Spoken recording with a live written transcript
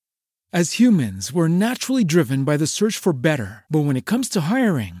As humans, we're naturally driven by the search for better. But when it comes to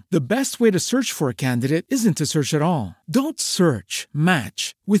hiring, the best way to search for a candidate isn't to search at all. Don't search,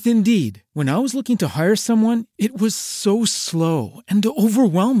 match with Indeed. When I was looking to hire someone, it was so slow and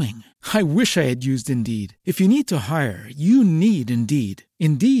overwhelming. I wish I had used Indeed. If you need to hire, you need Indeed.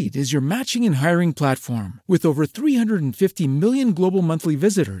 Indeed is your matching and hiring platform with over 350 million global monthly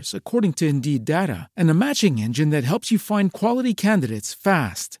visitors, according to Indeed data, and a matching engine that helps you find quality candidates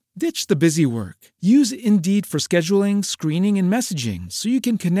fast. Ditch the busy work. Use Indeed for scheduling, screening, and messaging so you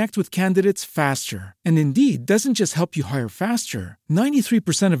can connect with candidates faster. And Indeed doesn't just help you hire faster.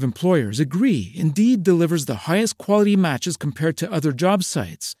 93% of employers agree Indeed delivers the highest quality matches compared to other job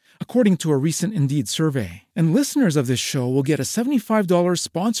sites, according to a recent Indeed survey. And listeners of this show will get a $75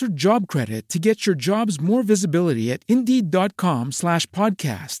 sponsored job credit to get your jobs more visibility at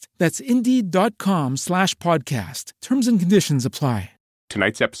Indeed.com/podcast. That's Indeed.com/podcast. Terms and conditions apply.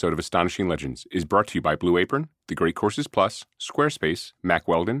 Tonight's episode of Astonishing Legends is brought to you by Blue Apron, The Great Courses Plus, Squarespace, Mack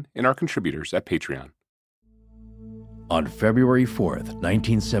Weldon, and our contributors at Patreon. On February 4th,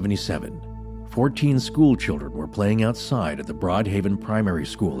 1977, 14 school children were playing outside at the Broadhaven Primary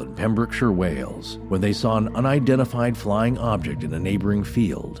School in Pembrokeshire, Wales, when they saw an unidentified flying object in a neighboring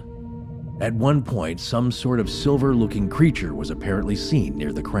field. At one point, some sort of silver-looking creature was apparently seen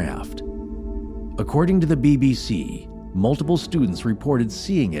near the craft. According to the BBC, multiple students reported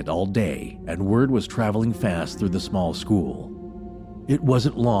seeing it all day, and word was traveling fast through the small school. It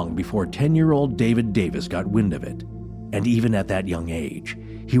wasn't long before 10-year-old David Davis got wind of it, and even at that young age,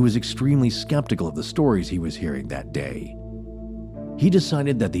 he was extremely skeptical of the stories he was hearing that day. He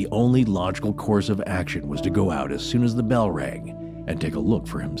decided that the only logical course of action was to go out as soon as the bell rang and take a look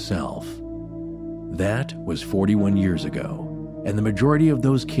for himself. That was 41 years ago, and the majority of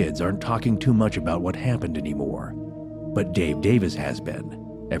those kids aren't talking too much about what happened anymore. But Dave Davis has been,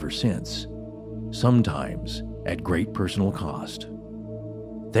 ever since. Sometimes at great personal cost.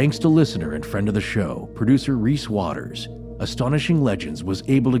 Thanks to listener and friend of the show, producer Reese Waters, Astonishing Legends was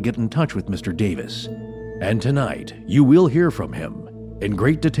able to get in touch with Mr. Davis. And tonight, you will hear from him in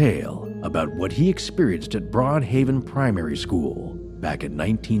great detail about what he experienced at Broadhaven Primary School back in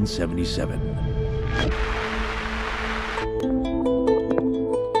 1977.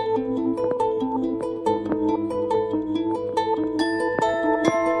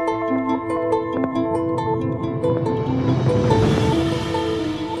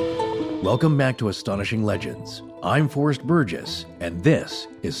 Welcome back to Astonishing Legends. I'm Forrest Burgess, and this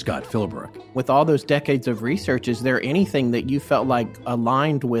is Scott Philbrook. With all those decades of research, is there anything that you felt like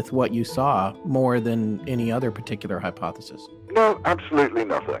aligned with what you saw more than any other particular hypothesis? No, absolutely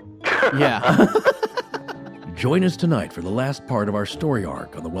nothing. Yeah. Join us tonight for the last part of our story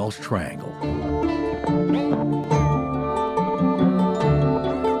arc on the Welsh Triangle.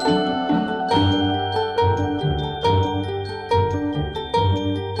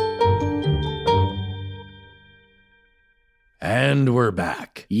 And we're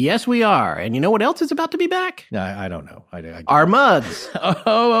back. Yes, we are. And you know what else is about to be back? I don't know. Our mugs.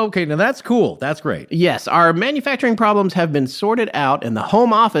 Oh, okay. Now that's cool. That's great. Yes, our manufacturing problems have been sorted out, and the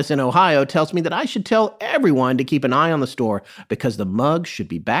home office in Ohio tells me that I should tell everyone to keep an eye on the store because the mugs should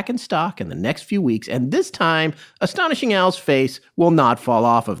be back in stock in the next few weeks, and this time, Astonishing Al's face will not fall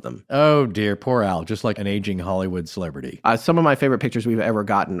off of them. Oh, dear. Poor Al. Just like an aging Hollywood celebrity. Some of my favorite pictures we've ever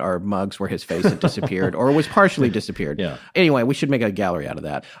gotten are mugs where his face had disappeared or was partially disappeared. Yeah. Anyway, we should make a gallery out of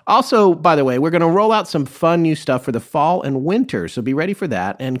that. Also, by the way, we're going to roll out some fun new stuff for the fall and winter, so be ready for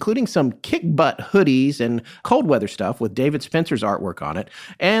that, including some kick-butt hoodies and cold weather stuff with David Spencer's artwork on it,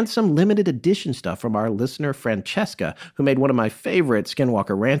 and some limited edition stuff from our listener Francesca, who made one of my favorite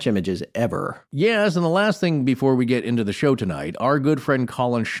Skinwalker Ranch images ever. Yes, and the last thing before we get into the show tonight, our good friend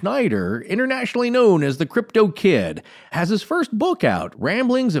Colin Schneider, internationally known as the Crypto Kid, has his first book out,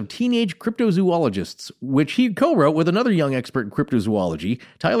 Ramblings of Teenage Cryptozoologists, which he co-wrote with another young expert in cryptozoology,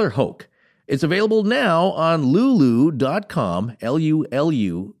 Tyler Hoke. It's available now on lulu.com,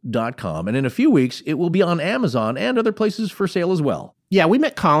 Lulu.com, and in a few weeks, it will be on Amazon and other places for sale as well. Yeah, we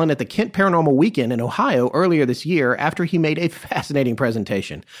met Colin at the Kent Paranormal Weekend in Ohio earlier this year after he made a fascinating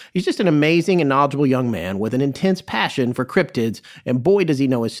presentation. He's just an amazing and knowledgeable young man with an intense passion for cryptids, and boy does he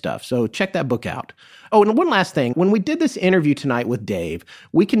know his stuff, so check that book out. Oh, and one last thing. When we did this interview tonight with Dave,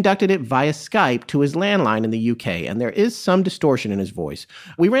 we conducted it via Skype to his landline in the UK, and there is some distortion in his voice.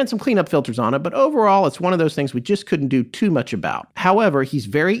 We ran some cleanup filters on it, but overall, it's one of those things we just couldn't do too much about. However, he's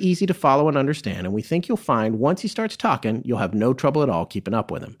very easy to follow and understand, and we think you'll find once he starts talking, you'll have no trouble at all all keeping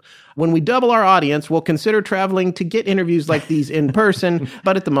up with him. When we double our audience, we'll consider traveling to get interviews like these in person,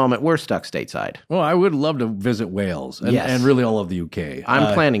 but at the moment, we're stuck stateside. Well, I would love to visit Wales and really all of the UK.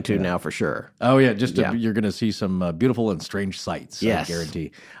 I'm planning to now for sure. Oh, yeah, you're going to see some beautiful and strange sights, yes. I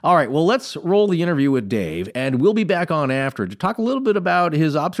guarantee. All right, well, let's roll the interview with Dave, and we'll be back on after to talk a little bit about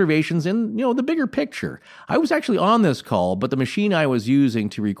his observations in, the bigger picture. I was actually on this call, but the machine I was using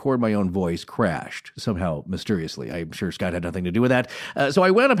to record my own voice crashed somehow mysteriously. I'm sure Scott had nothing to do with that. So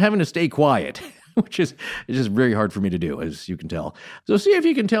I wound up having to stay quiet, which is just very hard for me to do, as you can tell. So see if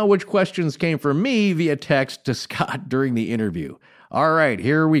you can tell which questions came from me via text to Scott during the interview. All right,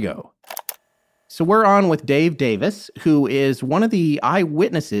 here we go. So we're on with Dave Davis, who is one of the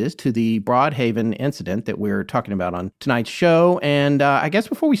eyewitnesses to the Broadhaven incident that we're talking about on tonight's show. And I guess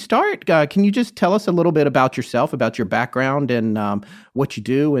before we start, can you just tell us a little bit about yourself, about your background and what you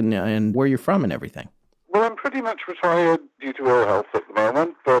do and where you're from and everything? Well, I'm pretty much retired due to ill health at the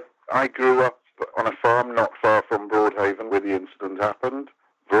moment, but I grew up on a farm not far from Broadhaven where the incident happened.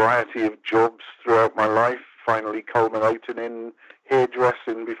 Variety of jobs throughout my life, finally culminating in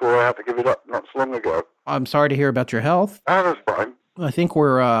hairdressing before I had to give it up not so long ago. I'm sorry to hear about your health. That's fine. I think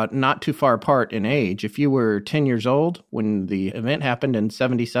we're not too far apart in age. If you were 10 years old when the event happened in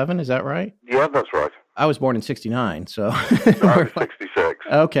 77, is that right? Yeah, that's right. I was born in 69, so... I was 66.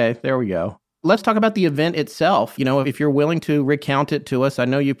 Okay, there we go. Let's talk about the event itself. If you're willing to recount it to us, I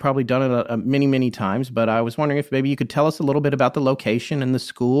know you've probably done it many, many times, but I was wondering if maybe you could tell us a little bit about the location and the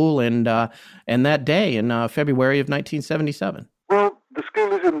school and that day in February of 1977. Well, the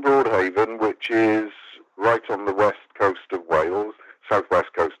school is in Broadhaven, which is right on the west coast of Wales,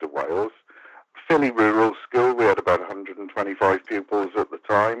 southwest coast of Wales. Fairly rural school. We had about 125 pupils at the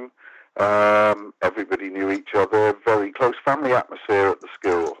time. Everybody knew each other. Very close family atmosphere at the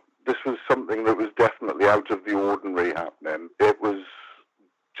school. This was something that was definitely out of the ordinary happening. It was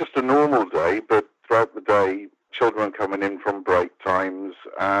just a normal day, but throughout the day, children coming in from break times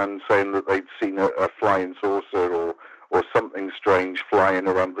and saying that they'd seen a flying saucer or something strange flying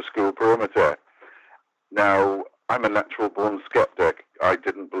around the school perimeter. Now, I'm a natural-born skeptic. I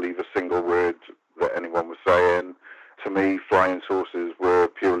didn't believe a single word that anyone was saying. To me, flying saucers were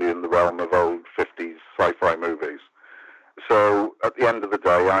purely in the realm of old 50s sci-fi movies. So at the end of the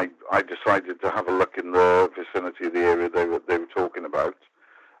day, I decided to have a look in the vicinity of the area they were talking about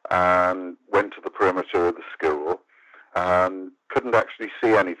and went to the perimeter of the school and couldn't actually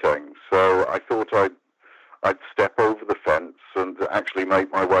see anything. So I thought I'd step over the fence and actually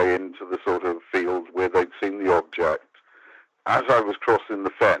make my way into the sort of field where they'd seen the object. As I was crossing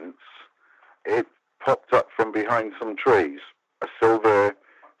the fence, it popped up from behind some trees, a silver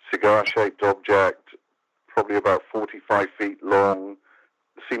cigar-shaped object, probably about 45 feet long,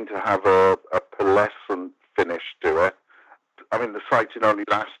 seemed to have a pearlescent finish to it. I mean, the sighting only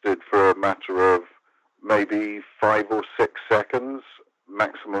lasted for a matter of maybe 5 or 6 seconds,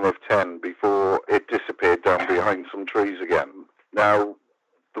 maximum of 10, before it disappeared down behind some trees again. Now,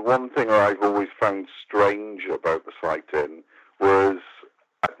 the one thing I've always found strange about the sighting was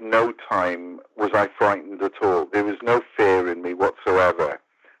at no time was I frightened at all. There was no fear in me whatsoever.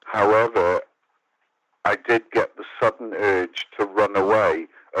 However, I did get the sudden urge to run away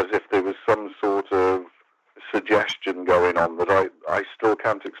as if there was some sort of suggestion going on that I still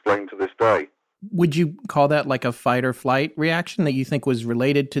can't explain to this day. Would you call that like a fight or flight reaction that you think was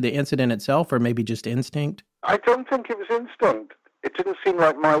related to the incident itself or maybe just instinct? I don't think it was instinct. It didn't seem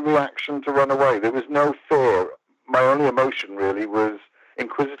like my reaction to run away. There was no fear. My only emotion really was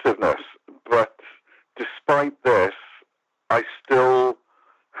inquisitiveness. But despite this, I still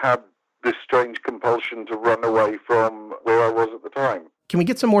had this strange compulsion to run away from where I was at the time. Can we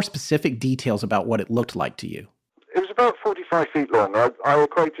get some more specific details about what it looked like to you? It was about 45 feet long. I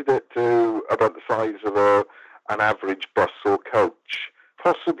equated it to about the size of an average bus or coach.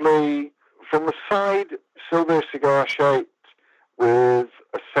 Possibly from the side, silver cigar-shaped with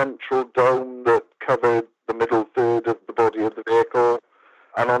a central dome that covered the middle third of the body of the vehicle.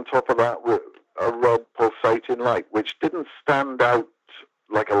 And on top of that, with a red pulsating light, which didn't stand out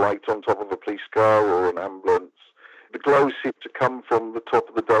like a light on top of a police car or an ambulance. The glow seemed to come from the top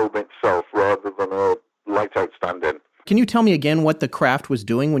of the dome itself rather than a light outstanding. Can you tell me again what the craft was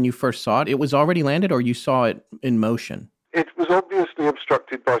doing when you first saw it? It was already landed or you saw it in motion? It was obviously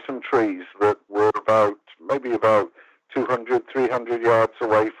obstructed by some trees that were maybe about 200, 300 yards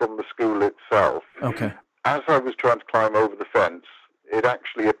away from the school itself. Okay. As I was trying to climb over the fence, it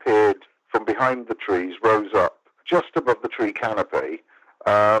actually appeared from behind the trees, rose up just above the tree canopy,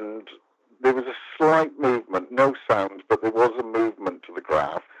 and there was a slight movement, no sound, but there was a movement to the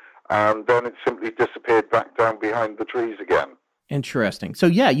craft, and then it simply disappeared back down behind the trees again. Interesting. So,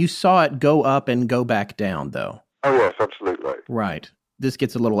 yeah, you saw it go up and go back down, though. Oh, yes, absolutely. Right. This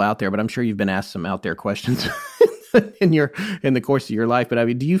gets a little out there, but I'm sure you've been asked some out there questions in the course of your life. But I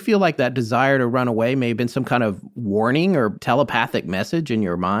mean, do you feel like that desire to run away may have been some kind of warning or telepathic message in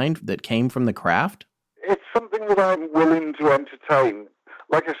your mind that came from the craft? It's something that I'm willing to entertain.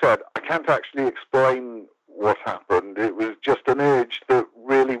 Like I said, I can't actually explain what happened. It was just an urge that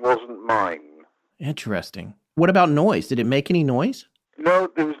really wasn't mine. Interesting. What about noise? Did it make any noise? No,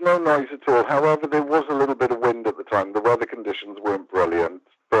 there was no noise at all. However, there was a little bit of wind at the time. The weather conditions weren't brilliant,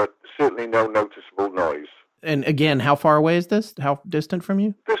 but certainly no noticeable noise. And again, how far away is this? How distant from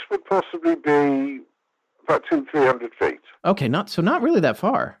you? This would possibly be about 200-300 feet. Okay, not really that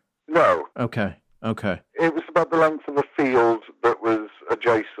far. No. Okay. It was about the length of a field that was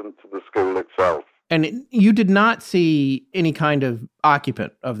adjacent to the school itself. And you did not see any kind of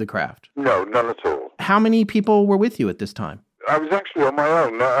occupant of the craft? No, none at all. How many people were with you at this time? I was actually on my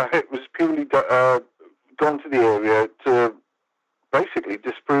own. It was purely gone to the area to basically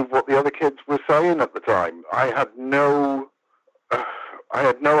disprove what the other kids were saying at the time. I had no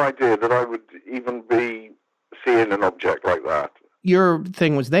idea that I would even be seeing an object like that. Your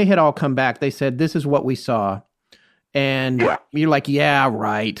thing was they had all come back. They said, this is what we saw. And you're like, yeah,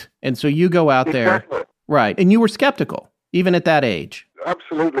 right. And so you go out there. Right. And you were skeptical, even at that age.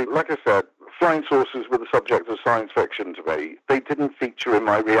 Absolutely. Like I said, flying saucers were the subject of science fiction to me. They didn't feature in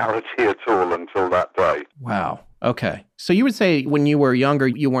my reality at all until that day. Wow. Okay. So you would say when you were younger,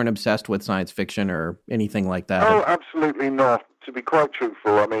 you weren't obsessed with science fiction or anything like that? Oh, absolutely not. To be quite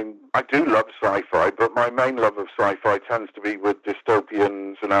truthful, I mean, I do love sci-fi, but my main love of sci-fi tends to be with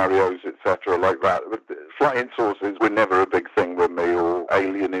dystopian scenarios, etc., like that. But flying saucers were never a big thing with me, or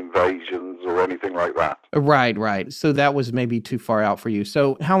alien invasions or anything like that. Right. So that was maybe too far out for you.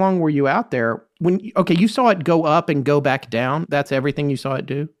 So how long were you out there? You saw it go up and go back down? That's everything you saw it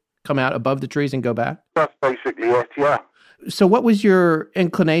do? Come out above the trees and go back? That's basically it, yeah. So what was your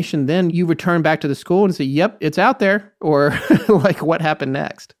inclination then? You returned back to the school and said, yep, it's out there? Or like what happened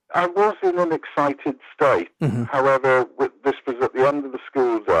next? I was in an excited state. Mm-hmm. However, this was at the end of the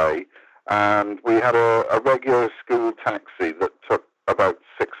school day, and we had a regular school taxi that took about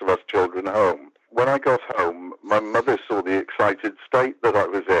 6 of us children home. When I got home, my mother saw the excited state that I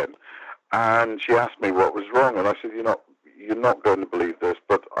was in, and she asked me what was wrong. And I said, you're not going to believe this,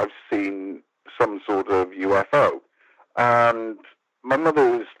 but I've seen some sort of UFO. And my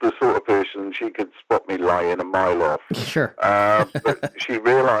mother is the sort of person, she could spot me lying a mile off. Sure. But she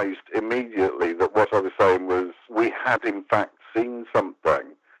realized immediately that what I was saying was we had in fact seen something.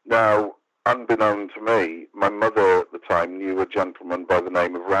 Now, unbeknown to me, my mother at the time knew a gentleman by the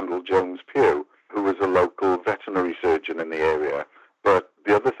name of Randall Jones Pugh, who was a local veterinary surgeon in the area. But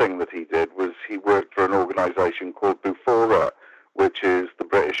the other thing that he did was he worked for an organization called Bufora, which is the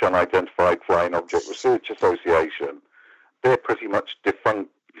British Unidentified Flying Object Research Association. They're pretty much defunct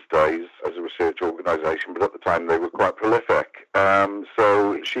these days as a research organisation, but at the time they were quite prolific.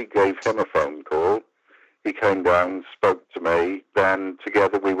 So she gave him a phone call. He came down, spoke to me. Then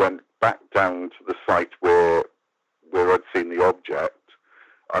together we went back down to the site where I'd seen the object.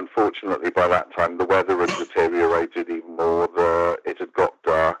 Unfortunately, by that time, the weather had deteriorated even more. It had got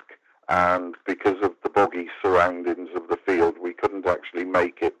dark. And because of the boggy surroundings of the field, we couldn't actually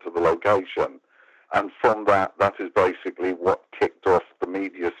make it to the location. And from that is basically what kicked off the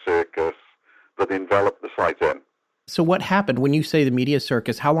media circus that enveloped the site in. So what happened? When you say the media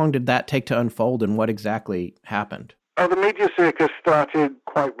circus, how long did that take to unfold and what exactly happened? The media circus started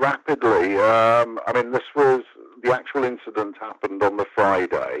quite rapidly. The actual incident happened on the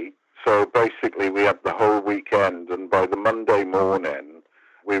Friday. So basically we had the whole weekend, and by the Monday morning,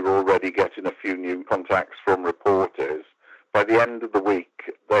 we were already getting a few new contacts from reporters. By the end of the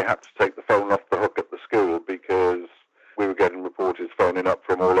week, they had to take the phone off the hook at the school because we were getting reporters phoning up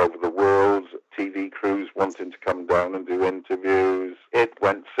from all over the world, TV crews wanting to come down and do interviews. It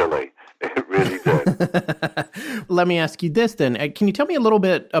went silly. It really did. Let me ask you this then. Can you tell me a little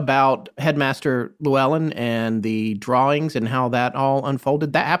bit about Headmaster Llewellyn and the drawings and how that all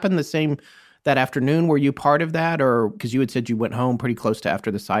unfolded? That happened that afternoon. Were you part of that? Or because you had said you went home pretty close to after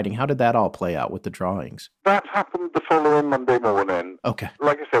the sighting. How did that all play out with the drawings? That happened the following Monday morning. Okay.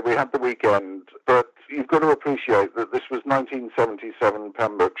 Like I said, we had the weekend, but you've got to appreciate that this was 1977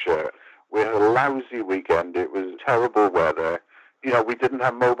 Pembrokeshire. We had a lousy weekend. It was terrible weather. We didn't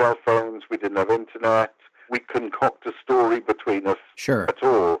have mobile phones. We didn't have internet. We concoct a story between us at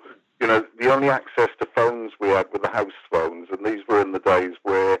all. The only access to phones we had were the house phones, and these were in the days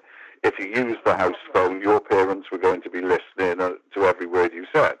where if you used the house phone, your parents were going to be listening to every word you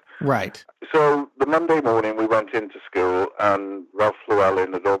said. Right. So the Monday morning we went into school, and Ralph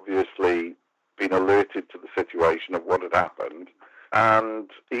Llewellyn had obviously been alerted to the situation of what had happened, and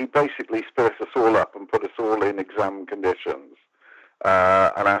he basically split us all up and put us all in exam conditions,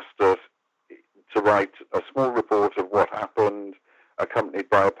 and asked us to write a small report of what happened, accompanied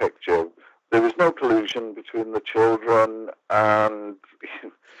by a picture. There was no collusion between the children, and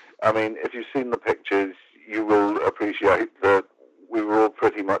I mean, if you've seen the pictures, you will appreciate that we were all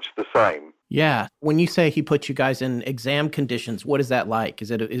pretty much the same. Yeah. When you say he put you guys in exam conditions, what is that like?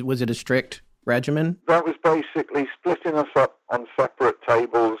 Was it a strict regimen? That was basically splitting us up on separate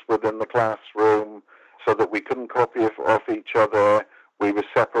tables within the classroom so that we couldn't copy off each other. We were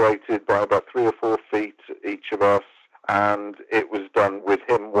separated by about 3 or 4 feet, each of us, and it was done with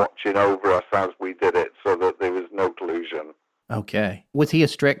him watching over us as we did it so that there was no collusion. Okay. Was he a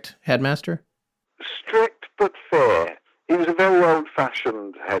strict headmaster? Strict but fair. He was a very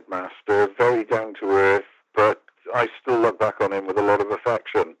old-fashioned headmaster, very down-to-earth, but I still look back on him with a lot of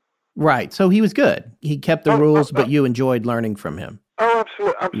affection. Right. So he was good. He kept the rules, but you enjoyed learning from him. Oh,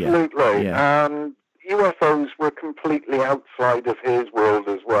 absolutely. Yeah. UFOs were completely outside of his world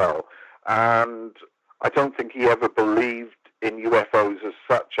as well. And I don't think he ever believed in UFOs as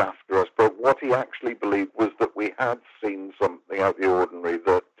such after us, but what he actually believed was that we had seen something out of the ordinary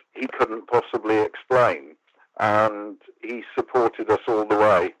that he couldn't possibly explain. And he supported us all the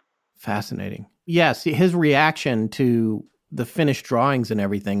way. Fascinating. Yes, his reaction to the finished drawings and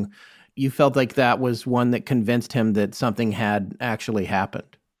everything, you felt like that was one that convinced him that something had actually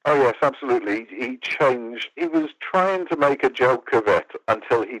happened. Oh, yes, absolutely. He changed. He was trying to make a joke of it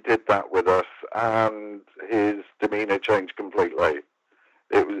until he did that with us, and his demeanor changed completely.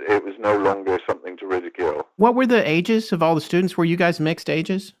 It was no longer something to ridicule. What were the ages of all the students? Were you guys mixed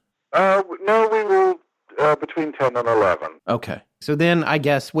ages? No, we were between 10 and 11. Okay. So then I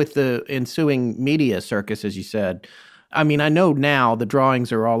guess with the ensuing media circus, as you said, I mean, I know now the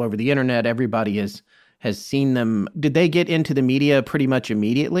drawings are all over the internet. Everybody has seen them. Did they get into the media pretty much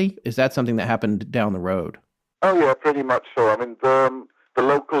immediately? Is that something that happened down the road? Oh, yeah, pretty much so. I mean, the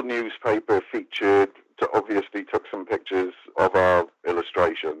local newspaper obviously took some pictures of our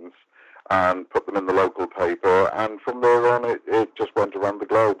illustrations and put them in the local paper. And from there on, it just went around the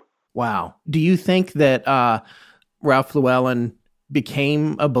globe. Wow. Do you think that Ralph Llewellyn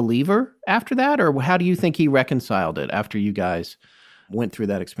became a believer after that? Or how do you think he reconciled it after you guys went through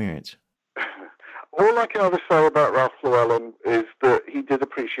that experience? All I can ever say about Ralph Llewellyn is that he did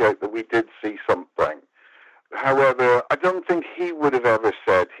appreciate that we did see something. However, I don't think he would have ever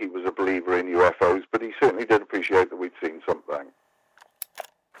said he was a believer in UFOs, but he certainly did appreciate that we'd seen something.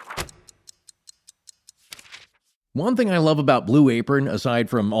 One thing I love about Blue Apron, aside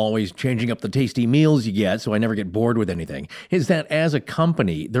from always changing up the tasty meals you get so I never get bored with anything, is that as a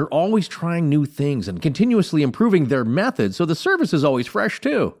company, they're always trying new things and continuously improving their methods so the service is always fresh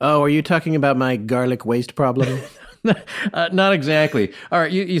too. Oh, are you talking about my garlic waste problem? Not exactly. All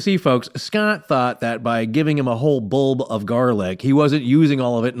right, you see, folks, Scott thought that by giving him a whole bulb of garlic, he wasn't using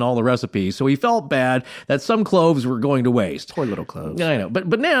all of it in all the recipes, so he felt bad that some cloves were going to waste. Poor little cloves. I know,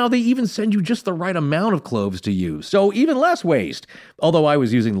 but now they even send you just the right amount of cloves to use, so even less waste. Although I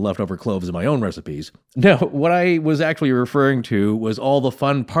was using the leftover cloves in my own recipes. No, what I was actually referring to was all the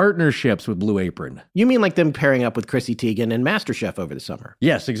fun partnerships with Blue Apron. You mean like them pairing up with Chrissy Teigen and MasterChef over the summer?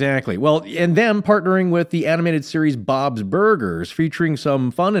 Yes, exactly. Well, and them partnering with the animated series Bob's Burgers, featuring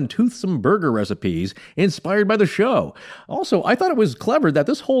some fun and toothsome burger recipes inspired by the show. Also, I thought it was clever that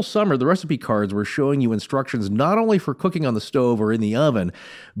this whole summer the recipe cards were showing you instructions not only for cooking on the stove or in the oven,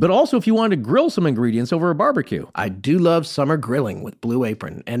 but also if you wanted to grill some ingredients over a barbecue. I do love summer grilling with Blue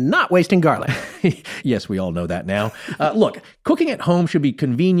Apron and not wasting garlic. Yes, we all know that now. Look, cooking at home should be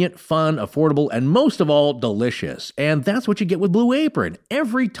convenient, fun, affordable, and most of all, delicious. And that's what you get with Blue Apron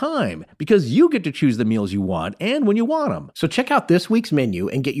every time, because you get to choose the meals you want and when you want them. So check out this week's menu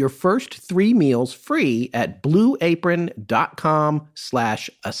and get your first 3 meals free at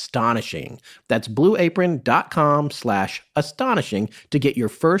blueapron.com/astonishing. That's blueapron.com/astonishing to get your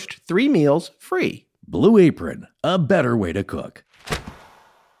first 3 meals free. Blue Apron, a better way to cook.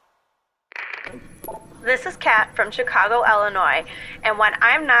 This is Kat from Chicago, Illinois, and when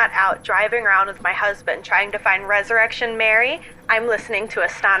I'm not out driving around with my husband trying to find Resurrection Mary, I'm listening to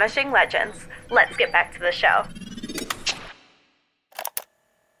Astonishing Legends. Let's get back to the show.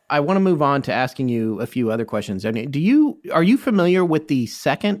 I want to move on to asking you a few other questions. I mean, are you familiar with the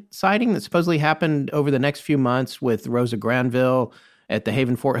second sighting that supposedly happened over the next few months with Rosa Granville at the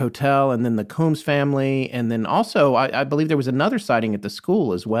Haven Fort Hotel, and then the Coombs family, and then also I believe there was another sighting at the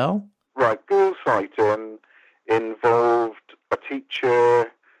school as well? Right, Ghoul sighting involved a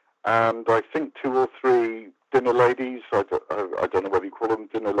teacher and I think 2 or 3 dinner ladies. I don't know whether you call them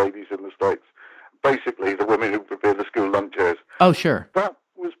dinner ladies in the States. Basically, the women who prepare the school lunches. Oh, sure. That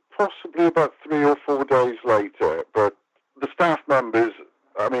was possibly about 3 or 4 days later, but the staff members,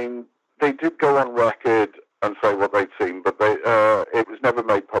 I mean, they did go on record and say what they'd seen, but it was never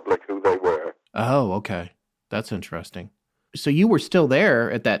made public who they were. Oh, okay. That's interesting. So you were still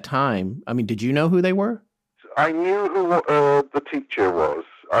there at that time. I mean, did you know who they were? I knew who the teacher was.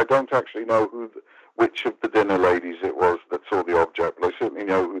 I don't actually know which of the dinner ladies it was that saw the object, but I certainly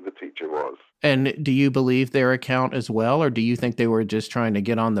know who the teacher was. And do you believe their account as well, or do you think they were just trying to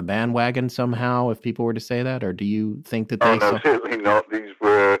get on the bandwagon somehow, if people were to say that, or do you think that they... Oh, no, certainly not. These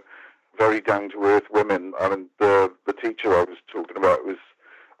were very down-to-earth women. I mean, the teacher I was talking about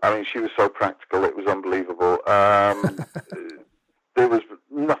she was so practical, it was unbelievable. There was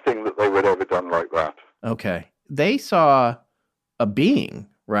nothing that they would ever done like that. Okay. They saw a being,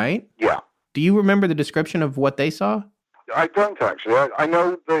 right? Yeah. Do you remember the description of what they saw? I don't actually. I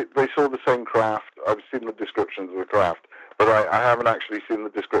know they saw the same craft. I've seen the descriptions of the craft, but I haven't actually seen the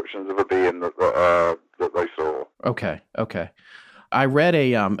descriptions of a being that they saw. Okay. I read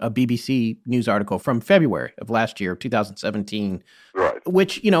a BBC news article from February of last year, 2017, right?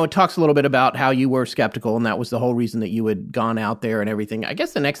 Which, it talks a little bit about how you were skeptical, and that was the whole reason that you had gone out there and everything. I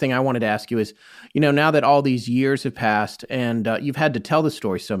guess the next thing I wanted to ask you is, now that all these years have passed and you've had to tell the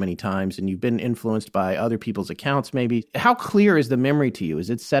story so many times and you've been influenced by other people's accounts maybe, how clear is the memory to you? Is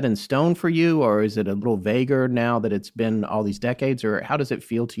it set in stone for you, or is it a little vaguer now that it's been all these decades, or how does it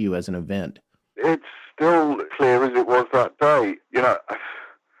feel to you as an event? It's still clear as it was that day.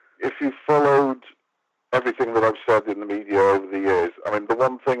 If you followed everything that I've said in the media over the years, I mean, the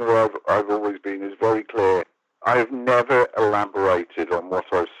one thing that I've always been is very clear. I have never elaborated on what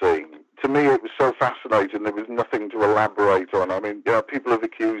I've seen. To me, it was so fascinating, there was nothing to elaborate on. I mean, people have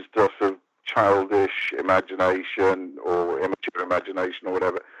accused us of childish imagination or immature imagination or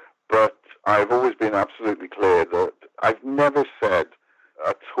whatever, but I've always been absolutely clear that I've never said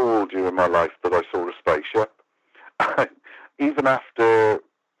at all during my life that I saw a spaceship. Even after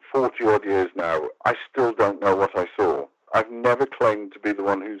 40-odd years now, I still don't know what I saw. I've never claimed to be the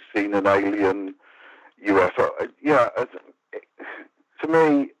one who's seen an alien UFO. To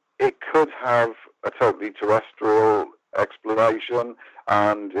me, it could have a totally terrestrial explanation,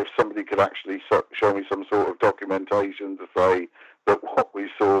 and if somebody could actually show me some sort of documentation to say that what we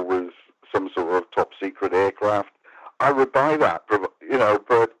saw was some sort of top-secret aircraft, I would buy that,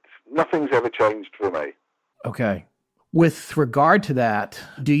 but nothing's ever changed for me. Okay. With regard to that,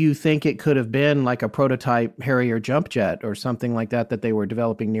 do you think it could have been like a prototype Harrier jump jet or something like that they were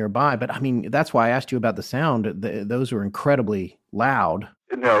developing nearby? But I mean, that's why I asked you about the sound. Those were incredibly loud.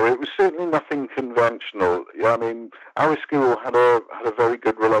 No, it was certainly nothing conventional. I mean, our school had a very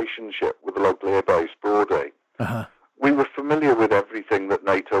good relationship with the local air base, Broady. Uh-huh. We were familiar with everything that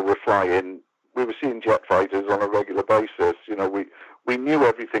NATO were flying. We were seeing jet fighters on a regular basis. We knew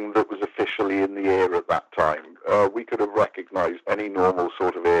everything that was officially in the air at that time. We could have recognized any normal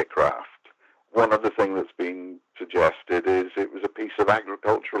sort of aircraft. One other thing that's been suggested is it was a piece of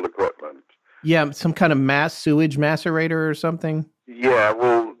agricultural equipment. Yeah, some kind of mass sewage macerator or something? Yeah,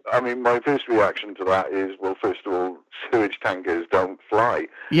 well, I mean, my first reaction to that is, well, first of all, sewage tankers don't fly.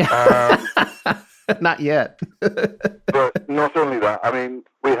 Yeah. Not yet. But not only that, I mean,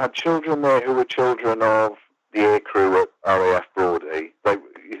 we had children there who were children of the air crew at RAF Broady.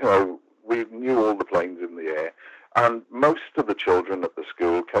 We knew all the planes in the air. And most of the children at the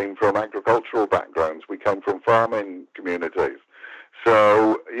school came from agricultural backgrounds. We came from farming communities.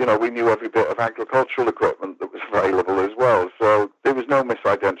 So, we knew every bit of agricultural equipment that was available as well. So there was no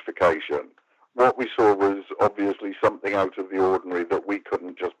misidentification. What we saw was obviously something out of the ordinary that we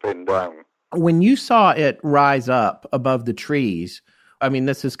couldn't just pin down. When you saw it rise up above the trees, I mean,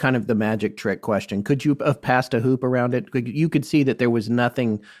 this is kind of the magic trick question. Could you have passed a hoop around it? You could see that there was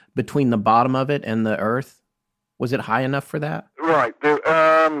nothing between the bottom of it and the earth. Was it high enough for that? Right.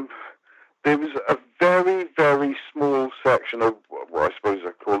 There was a very, very small section of what I suppose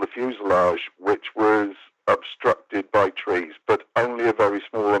I call the fuselage, which was obstructed by trees, but only a very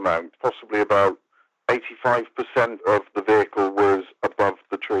small amount. Possibly about 85% of the vehicle was above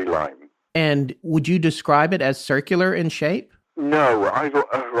the tree line. And would you describe it as circular in shape? No,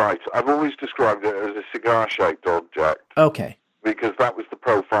 I've always described it as a cigar-shaped object. Okay. Because that was the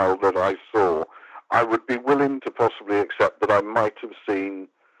profile that I saw. I would be willing to possibly accept that I might have seen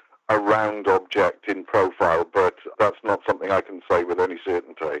a round object in profile, but that's not something I can say with any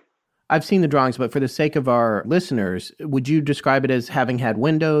certainty. I've seen the drawings, but for the sake of our listeners, would you describe it as having had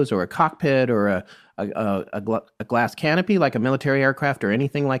windows or a cockpit or a glass canopy like a military aircraft or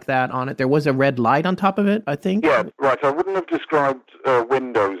anything like that on it? There was a red light on top of it, I think? Yeah, right. I wouldn't have described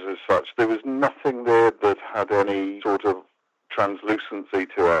windows as such. There was nothing there that had any sort of translucency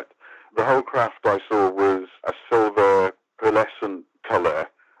to it. The whole craft I saw was a silver pearlescent colour,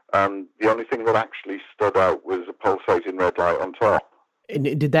 and the only thing that actually stood out was a pulsating red light on top. And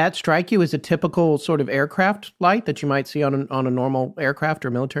did that strike you as a typical sort of aircraft light that you might see on a normal aircraft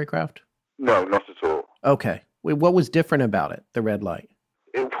or military craft? No, not at all. Okay. What was different about it, the red light?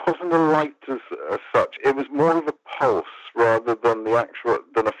 It wasn't a light as such. It was more of a pulse rather than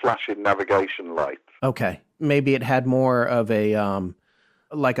a flashing navigation light. Okay. Maybe it had more of a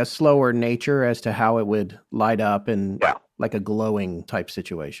like a slower nature as to how it would light up and like a glowing type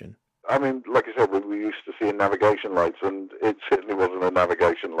situation. I mean, like I said, we used to see navigation lights, and it certainly wasn't a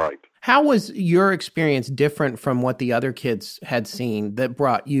navigation light. How was your experience different from what the other kids had seen that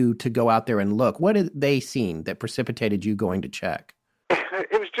brought you to go out there and look? What had they seen that precipitated you going to check?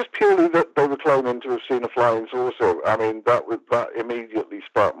 It was just purely that they were claiming to have seen a flying saucer. I mean, that immediately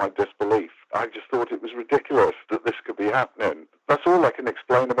sparked my disbelief. I just thought it was ridiculous that this could be happening. That's all I can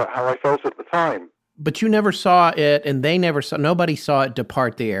explain about how I felt at the time. But you never saw it, and nobody saw it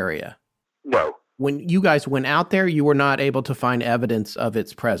depart the area. No. When you guys went out there, you were not able to find evidence of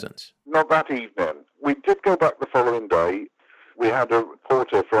its presence. Not that evening. We did go back the following day. We had a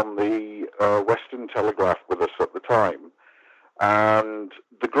reporter from the Western Telegraph with us at the time, and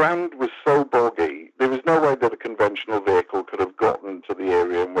the ground was so boggy, there was no way that a conventional vehicle could have gotten to the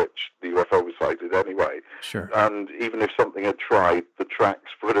area in which the UFO was sighted anyway. Sure. And even if something had tried, the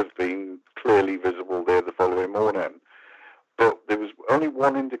tracks would have been clearly visible there the following morning. But there was only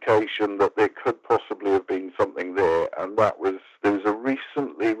one indication that there could possibly have been something there, and that was there was a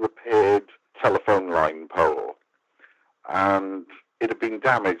recently repaired telephone line pole, and it had been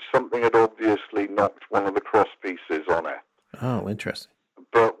damaged. Something had obviously knocked one of the cross pieces on it. Oh, interesting.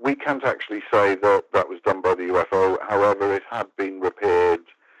 But we can't actually say that that was done by the UFO. However, it had been repaired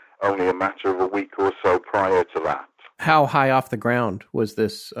only a matter of a week or so prior to that. How high off the ground was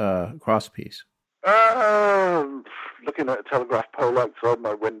this cross piece? Looking at a telegraph pole outside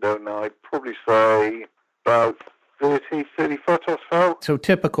my window now, I'd probably say about 30 foot or so. So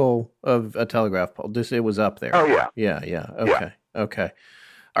typical of a telegraph pole. It was up there. Oh, yeah. Yeah. Okay.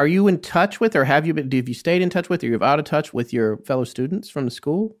 Are you in touch with, or have you stayed in touch with, or you're out of touch with your fellow students from the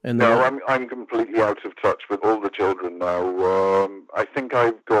school? No, I'm completely out of touch with all the children now. I think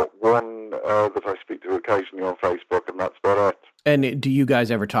I've got one that I speak to occasionally on Facebook, and that's about it. And do you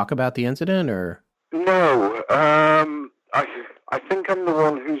guys ever talk about the incident, or? No. I think I'm the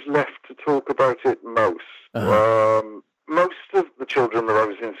one who's left to talk about it most. Uh-huh. Most of the children that I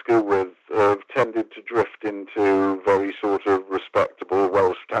was in school with have tended to drift into very sort of respectable,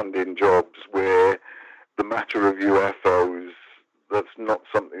 well-standing jobs where the matter of UFOs, that's not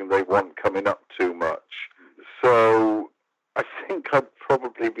something they want coming up too much. So I think I'd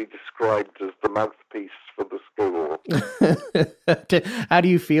probably be described as the mouthpiece for the school. How do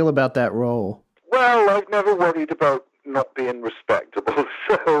you feel about that role? Well, I've never worried about not being respectable,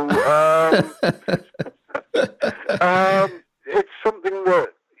 so it's something that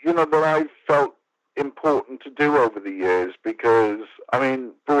that I've felt important to do over the years because, I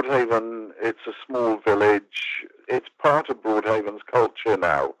mean, Broadhaven, it's a small village. It's part of Broadhaven's culture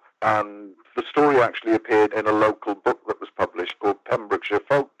now, and the story actually appeared in a local book that was published called Pembrokeshire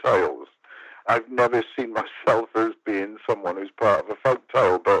Folk Tales. I've never seen myself as being someone who's part of a folk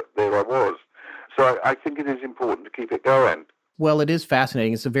tale, but there I was. So I think it is important to keep it going. Well, it is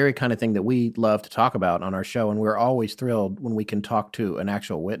fascinating. It's the very kind of thing that we love to talk about on our show, and we're always thrilled when we can talk to an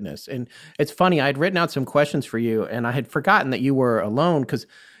actual witness. And it's funny, I had written out some questions for you, and I had forgotten that you were alone because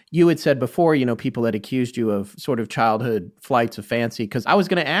you had said before, people had accused you of sort of childhood flights of fancy, because I was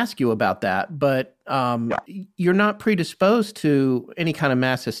going to ask you about that, but you're not predisposed to any kind of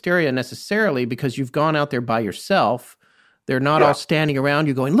mass hysteria necessarily because you've gone out there by yourself. They're not all standing around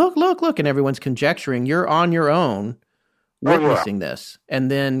you going, look, look, look, and everyone's conjecturing. You're on your own witnessing this, and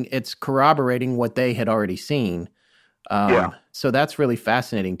then it's corroborating what they had already seen. So that's really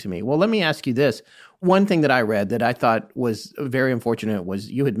fascinating to me. Well, let me ask you this. One thing that I read that I thought was very unfortunate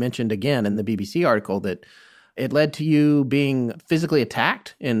was you had mentioned again in the BBC article that it led to you being physically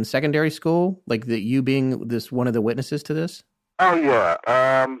attacked in secondary school, like that you being one of the witnesses to this? Oh, yeah.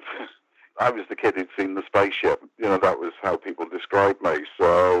 I was the kid who'd seen the spaceship. That was how people described me.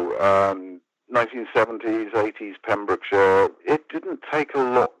 So, 1970s, 80s Pembrokeshire, it didn't take a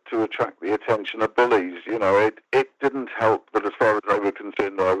lot to attract the attention of bullies. You know, it didn't help that as far as they were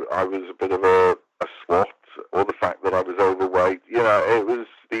concerned, I was a bit of a swat, or the fact that I was overweight. You know, it was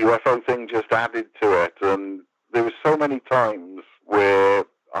the UFO thing just added to it. And there were so many times where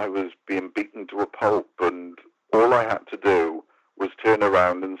I was being beaten to a pulp, and all I had to do was turn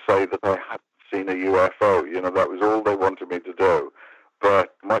around and say that I hadn't seen a UFO. You know, that was all they wanted me to do.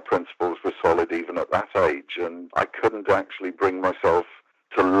 But my principles were solid even at that age, and I couldn't actually bring myself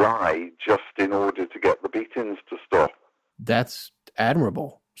to lie just in order to get the beatings to stop. That's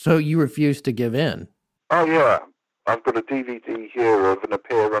admirable. So you refused to give in? Oh, yeah. I've got a DVD here of an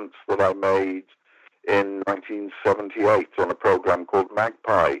appearance that I made in 1978 on a program called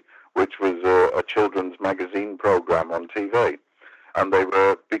Magpie, which was a children's magazine program on TV. And they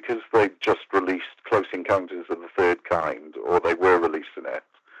were, because they'd just released Close Encounters of the Third Kind, or they were releasing it,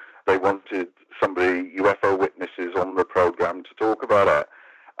 they wanted somebody, UFO witnesses, on the program to talk about it.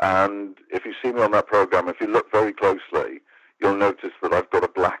 And if you see me on that program, if you look very closely, you'll notice that I've got a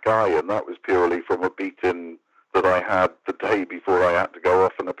black eye, and that was purely from a beating that I had the day before I had to go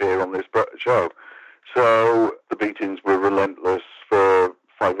off and appear on this show. So the beatings were relentless for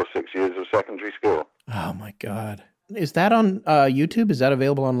 5 or 6 years of secondary school. Oh, my God. Is that on YouTube? Is that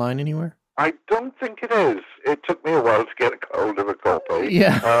available online anywhere? I don't think it is. It took me a while to get a hold of a copy.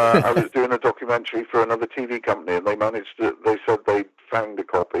 Yeah. I was doing a documentary for another TV company, and they said they found a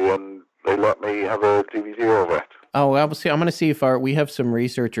copy, and they let me have a DVD of it. Oh, I'm going to see if we have some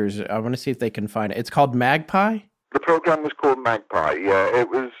researchers. I want to see if they can find it. It's called Magpie? The program was called Magpie, yeah. It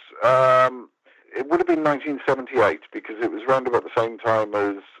was, it would have been 1978, because it was around about the same time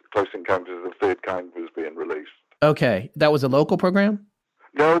as Close Encounters of the Third Kind was being released. Okay. That was a local program?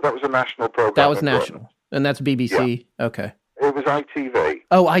 No, that was a national program. That was national. And that's BBC? Yeah. Okay. It was ITV.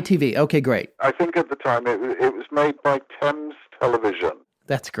 Oh, ITV. Okay, great. I think at the time it was made by Thames Television.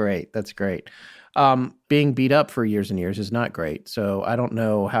 That's great. That's great. Being beat up for years and years is not great. So I don't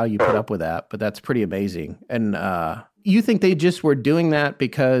know how you put up with that, but that's pretty amazing. And you think they just were doing that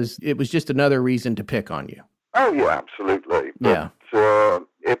because it was just another reason to pick on you? Oh, yeah, absolutely. But, yeah.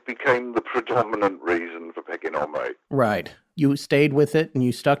 It became the predominant reason for picking on me. Right. You stayed with it and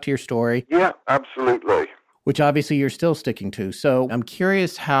you stuck to your story. Yeah, absolutely. Which obviously you're still sticking to. So I'm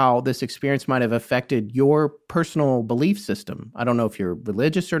curious how this experience might have affected your personal belief system. I don't know if you're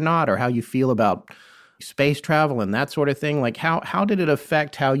religious or not, or how you feel about space travel and that sort of thing. Like how did it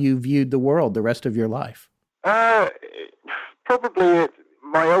affect how you viewed the world the rest of your life? Probably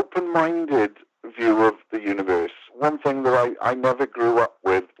my open-minded view of the universe. One thing that I never grew up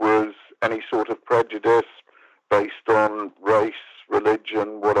with was any sort of prejudice based on race,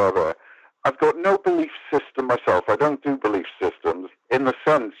 religion, whatever. I've got no belief system myself. I don't do belief systems. In the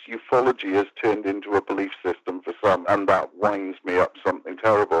sense, ufology has turned into a belief system for some, and that winds me up something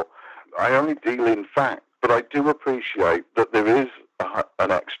terrible. I only deal in fact, but I do appreciate that there is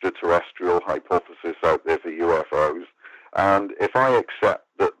an extraterrestrial hypothesis out there for UFOs. And if I accept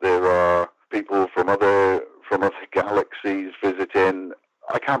that there are people from other galaxies visiting,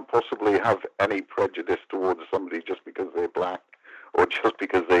 I can't possibly have any prejudice towards somebody just because they're black, or just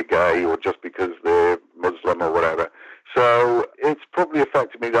because they're gay, or just because they're Muslim or whatever. So it's probably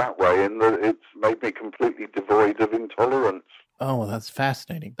affected me that way, in that it's made me completely devoid of intolerance. Oh, well, that's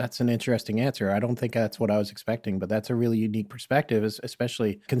fascinating. That's an interesting answer. I don't think that's what I was expecting, but that's a really unique perspective,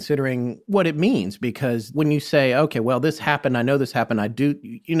 especially considering what it means. Because when you say, okay, well, this happened, I know this happened, I do,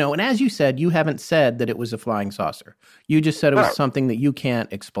 and as you said, you haven't said that it was a flying saucer. You just said it was something that you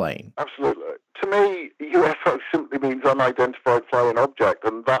can't explain. Absolutely. To me, UFO simply means unidentified flying object,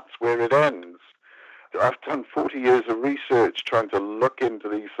 and that's where it ends. I've done 40 years of research trying to look into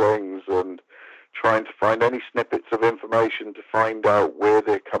these things and trying to find any snippets of information to find out where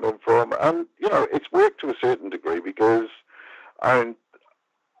they're coming from. And, it's worked to a certain degree, because I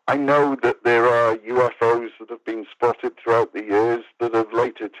know that there are UFOs that have been spotted throughout the years that have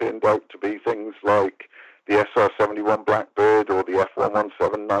later turned out to be things like the SR-71 Blackbird or the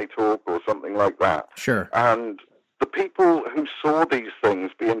F-117 Nighthawk or something like that. Sure. And the people who saw these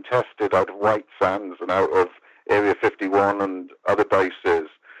things being tested out of White Sands and out of Area 51 and other bases,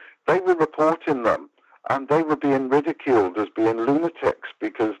 they were reporting them, and they were being ridiculed as being lunatics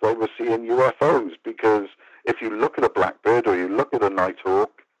because they were seeing UFOs. Because if you look at a Blackbird or you look at a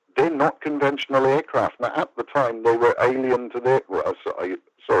Nighthawk, they're not conventional aircraft. Now, at the time, they were alien to their...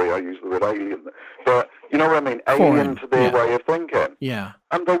 Sorry, I use the word alien. But you know what I mean? Alien to their way of thinking. Yeah.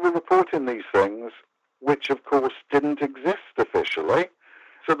 And they were reporting these things, which, of course, didn't exist officially.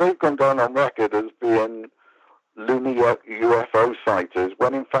 So they've gone down on record as being loony UFO sighters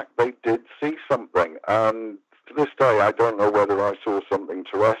when in fact they did see something. And to this day, I don't know whether I saw something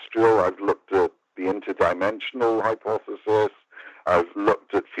terrestrial. I've looked at the interdimensional hypothesis. I've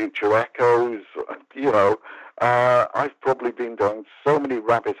looked at future echoes. I've probably been down so many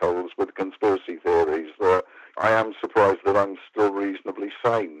rabbit holes with conspiracy theories that I am surprised that I'm still reasonably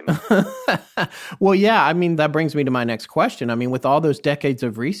sane. Well, yeah, I mean, that brings me to my next question. I mean, with all those decades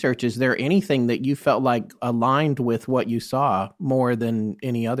of research, is there anything that you felt like aligned with what you saw more than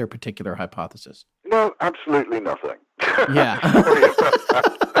any other particular hypothesis? No, absolutely nothing. Yeah.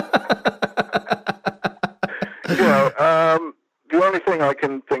 The only thing I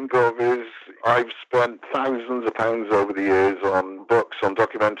can think of is I've spent thousands of pounds over the years on books, on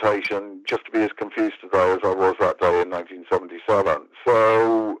documentation, just to be as confused today as I was that day in 1977.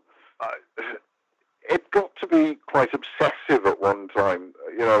 So it got to be quite obsessive at one time,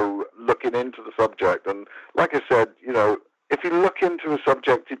 looking into the subject. And like I said, if you look into a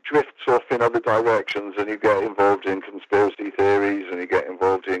subject, it drifts off in other directions and you get involved in conspiracy theories and you get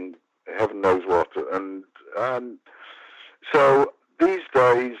involved in heaven knows what. And so these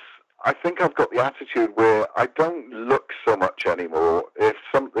days, I think I've got the attitude where I don't look so much anymore. If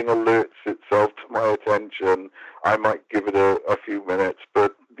something alerts itself to my attention, I might give it a few minutes.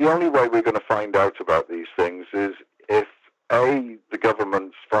 But the only way we're going to find out about these things is if, A, the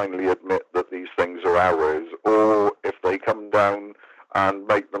governments finally admit that these things are ours, or if they come down and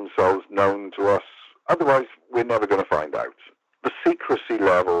make themselves known to us. Otherwise, we're never going to find out. The secrecy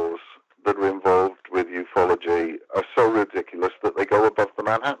levels that are involved with ufology are so ridiculous that they go above the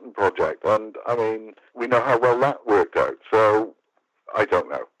Manhattan Project. And, I mean, we know how well that worked out, so I don't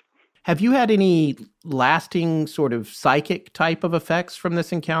know. Have you had any lasting sort of psychic type of effects from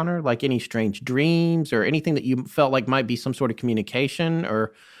this encounter, like any strange dreams or anything that you felt like might be some sort of communication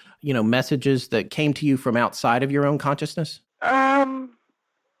or, messages that came to you from outside of your own consciousness? Hard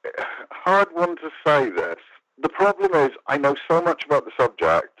one to say this. The problem is I know so much about the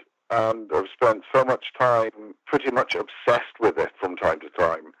subject and I've spent so much time pretty much obsessed with it from time to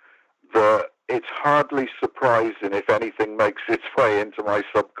time that it's hardly surprising if anything makes its way into my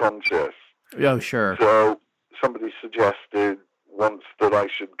subconscious. Oh, sure. So somebody suggested once that I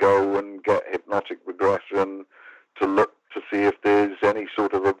should go and get hypnotic regression to look to see if there's any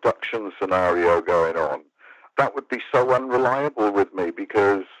sort of abduction scenario going on. That would be so unreliable with me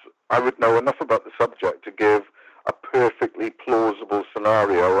because I would know enough about the subject to give a perfectly plausible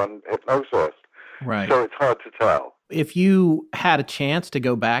scenario and hypnosis. Right. So it's hard to tell. If you had a chance to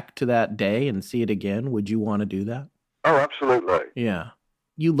go back to that day and see it again, would you want to do that? Oh, absolutely. Yeah.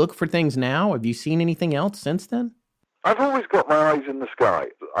 You look for things now? Have you seen anything else since then? I've always got my eyes in the sky.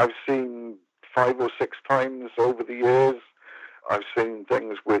 I've seen 5 or 6 times over the years. I've seen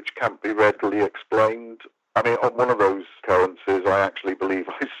things which can't be readily explained. I mean, on one of those occurrences, I actually believe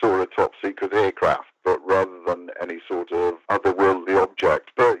I saw a top-secret aircraft, but rather than any sort of otherworldly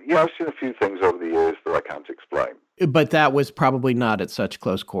object. But yeah, I've seen a few things over the years that I can't explain. But that was probably not at such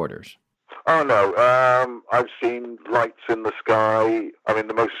close quarters. Oh, no. I've seen lights in the sky. I mean,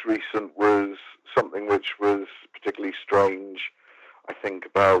 the most recent was something which was particularly strange, I think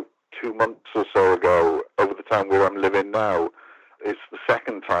about 2 months or so ago, over the town where I'm living now. It's the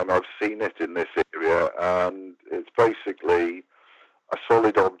second time I've seen it in this area, and it's basically a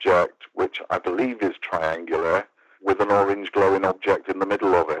solid object, which I believe is triangular, with an orange glowing object in the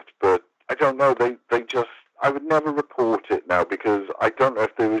middle of it. But I don't know, they just, I would never report it now, because I don't know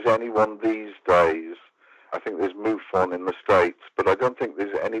if there is anyone these days. I think there's MUFON in the States, but I don't think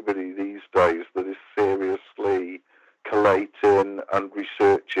there's anybody these days that is seriously collating and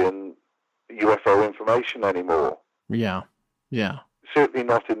researching UFO information anymore. Yeah. Yeah. Certainly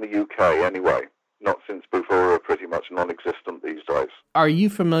not in the UK anyway. Not since Bufora are pretty much non-existent these days. Are you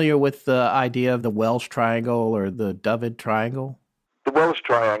familiar with the idea of the Welsh Triangle or the David Triangle? The Welsh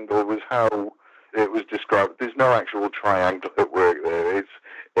Triangle was how it was described. There's no actual triangle at work there.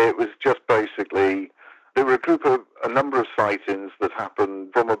 It was just basically, there were a number of sightings that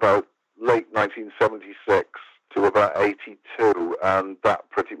happened from about late 1976 to about 82, and that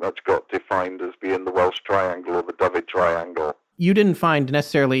pretty much got defined as being the Welsh Triangle or the David Triangle. You didn't find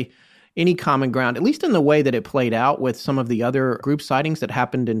necessarily any common ground, at least in the way that it played out with some of the other group sightings that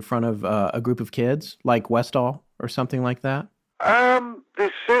happened in front of a group of kids, like Westall or something like that?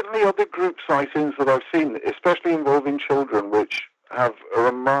 There's certainly other group sightings that I've seen, especially involving children, which have a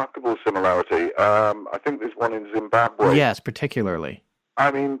remarkable similarity. I think there's one in Zimbabwe. Yes, particularly. I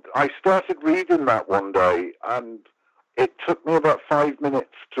mean, I started reading that one day, and it took me about 5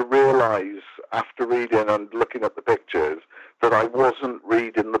 minutes to realize, after reading and looking at the pictures, that I wasn't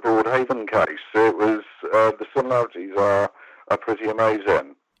reading the Broadhaven case. It was, the similarities are pretty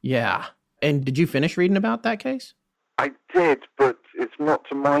amazing. Yeah. And did you finish reading about that case? I did, but it's not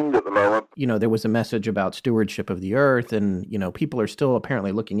to mind at the moment. There was a message about stewardship of the earth, and, people are still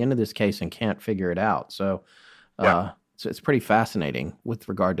apparently looking into this case and can't figure it out. So, so it's pretty fascinating with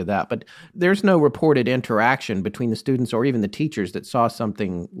regard to that. But there's no reported interaction between the students or even the teachers that saw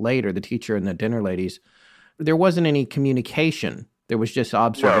something later, the teacher and the dinner ladies. There wasn't any communication. There was just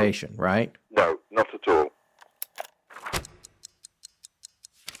observation, right? No, not at all.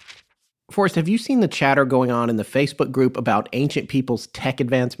 Forrest, have you seen the chatter going on in the Facebook group about ancient people's tech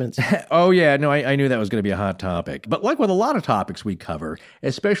advancements? Oh, yeah. No, I knew that was going to be a hot topic. But like with a lot of topics we cover,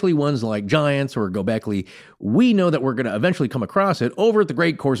 especially ones like giants or Göbekli, we know that we're going to eventually come across it over at the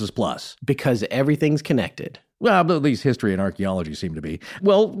Great Courses Plus. Because everything's connected. Well, at least history and archaeology seem to be.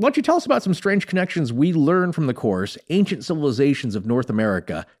 Well, why don't you tell us about some strange connections we learned from the course, Ancient Civilizations of North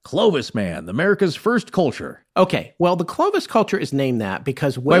America, Clovis Man, America's First Culture. Okay, well, the Clovis culture is named that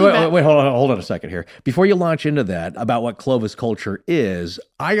because Wait, hold on a second here. Before you launch into that, about what Clovis culture is,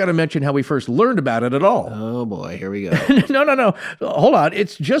 I got to mention how we first learned about it at all. Oh, boy, here we go. No. Hold on.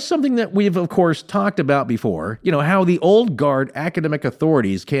 It's just something that we've, of course, talked about before. How the old guard academic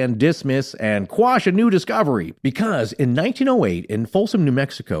authorities can dismiss and quash a new discovery. Because in 1908, in Folsom, New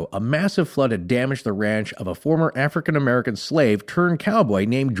Mexico, a massive flood had damaged the ranch of a former African-American slave turned cowboy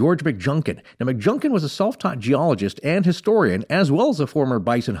named George McJunkin. Now, McJunkin was a self-taught geologist and historian, as well as a former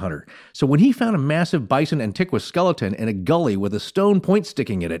bison hunter. So when he found a massive bison antiquus skeleton in a gully with a stone point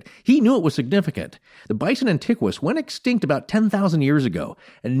sticking in it, he knew it was significant. The bison antiquus went extinct about 10,000 years ago,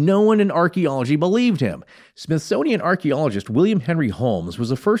 and no one in archaeology believed him. Smithsonian archaeologist William Henry Holmes was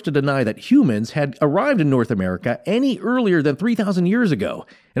the first to deny that humans had arrived in North America any earlier than 3,000 years ago.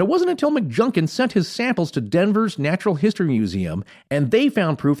 And it wasn't until McJunkin sent his samples to Denver's Natural History Museum, and they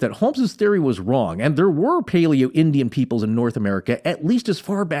found proof that Holmes's theory was wrong, and there were Paleo-Indian peoples in North America at least as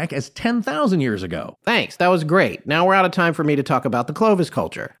far back as 10,000 years ago. Thanks, that was great. Now we're out of time for me to talk about the Clovis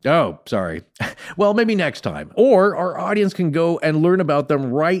culture. Oh, sorry. Well, maybe next time. Or our audience can go and learn about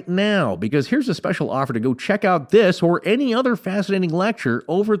them right now, because here's a special offer to go check out this or any other fascinating lecture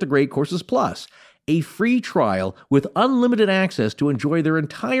over at the Great Courses Plus. A free trial with unlimited access to enjoy their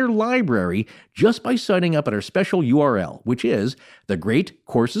entire library just by signing up at our special URL, which is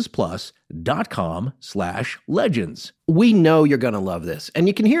thegreatcoursesplus.com/legends. We know you're going to love this, and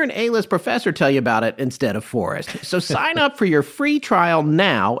you can hear an A-list professor tell you about it instead of Forrest. So sign up for your free trial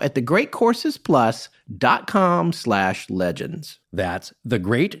now at thegreatcoursesplus.com/legends. That's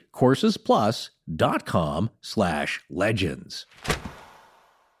thegreatcoursesplus.com/legends.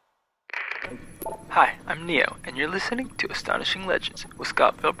 Hi, I'm Neo, and you're listening to Astonishing Legends with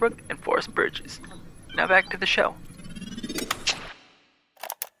Scott Philbrook and Forrest Burgess. Now back to the show.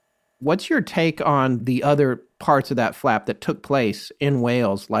 What's your take on the other parts of that flap that took place in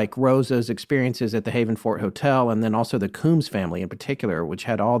Wales, like Rosa's experiences at the Haven Fort Hotel, and then also the Coombs family in particular, which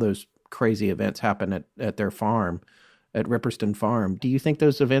had all those crazy events happen at their farm, at Ripperston Farm? Do you think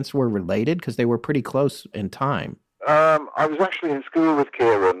those events were related? Because they were pretty close in time. I was actually in school with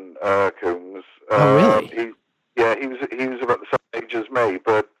Kieran Coombs. Oh, really? He was about the same age as me,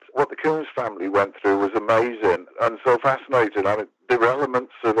 but what the Coombs family went through was amazing and so fascinating. I mean, there were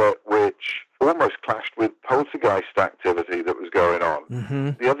elements of it which almost clashed with poltergeist activity that was going on.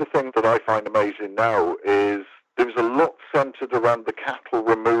 Mm-hmm. The other thing that I find amazing now is there was a lot centered around the cattle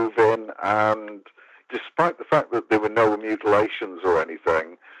removing, and despite the fact that there were no mutilations or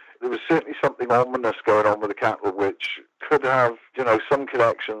anything, there was certainly something ominous going on with the cattle which could have, some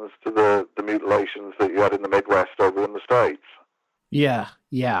connections to the mutilations that you had in the Midwest over in the States. Yeah.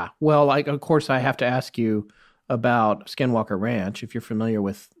 Well, of course, I have to ask you about Skinwalker Ranch, if you're familiar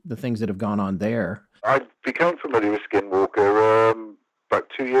with the things that have gone on there. I became familiar with Skinwalker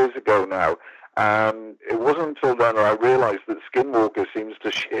about 2 years ago now, and it wasn't until then that I realized that Skinwalker seems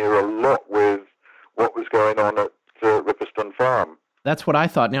to share a lot with what was going on at Ripperston Farm. That's what I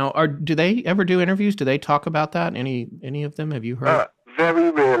thought. Now, do they ever do interviews? Do they talk about that? Any of them? Have you heard?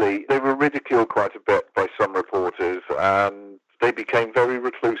 Very rarely. They were ridiculed quite a bit by some reporters, and they became very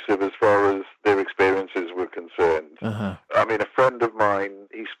reclusive as far as their experiences were concerned. Uh-huh. I mean, a friend of mine,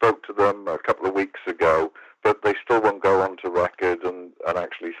 he spoke to them a couple of weeks ago, but they still won't go onto record and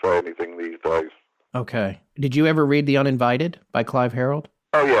actually say anything these days. Okay. Did you ever read The Uninvited by Clive Harold?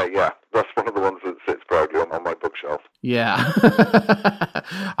 Oh, yeah. That's one of the ones that sits proudly on my bookshelf. Yeah.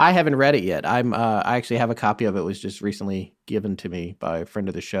 I haven't read it yet. I actually have a copy of it. It was just recently given to me by a friend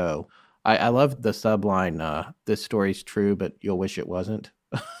of the show. I love the subline, this story's true, but you'll wish it wasn't.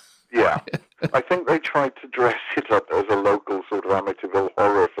 Yeah. I think they tried to dress it up as a local sort of Amityville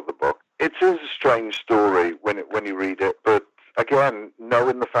horror for the book. It is a strange story when you read it, but again,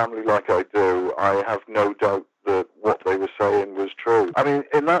 knowing the family like I do, I have no doubt that what they were saying was true. I mean,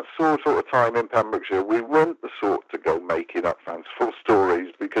 in that sort of time in Pembrokeshire, we weren't the sort to go making up fanciful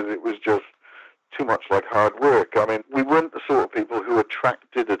stories because it was just too much like hard work. I mean, we weren't the sort of people who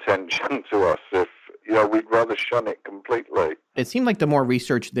attracted attention to us if, we'd rather shun it completely. It seemed like the more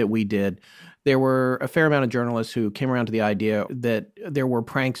research that we did, there were a fair amount of journalists who came around to the idea that there were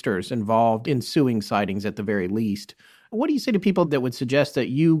pranksters involved in ensuing sightings at the very least. What do you say to people that would suggest that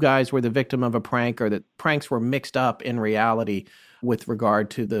you guys were the victim of a prank or that pranks were mixed up in reality with regard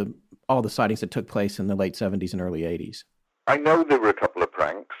to all the sightings that took place in the late 70s and early 80s? I know there were a couple of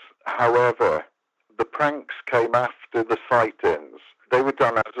pranks. However, the pranks came after the sightings. They were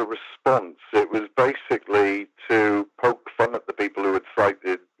done as a response. It was basically to poke fun at the people who had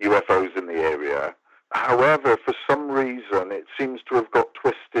sighted UFOs in the area. However, for some reason, it seems to have got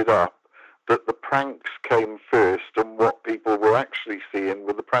twisted up that the pranks came first and what people were actually seeing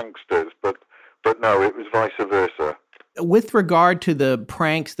were the pranksters. But no, it was vice versa. With regard to the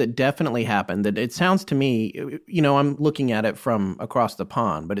pranks that definitely happened, that it sounds to me, I'm looking at it from across the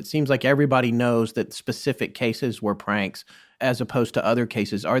pond, but it seems like everybody knows that specific cases were pranks as opposed to other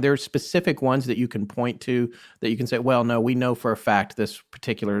cases. Are there specific ones that you can point to that you can say, well, no, we know for a fact this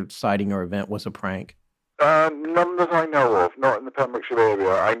particular sighting or event was a prank? None that I know of, not in the Pembrokeshire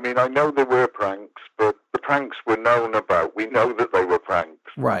area. I mean, I know there were pranks, but the pranks were known about. We know that they were pranks.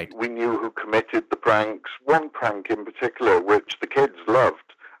 Right. We knew who committed the pranks. One prank in particular, which the kids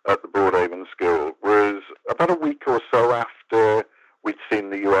loved at the Broadhaven School, was about a week or so after we'd seen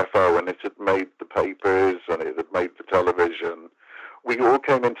the UFO and it had made the papers and it had made the television. We all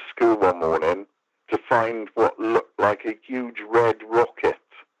came into school one morning to find what looked like a huge red rocket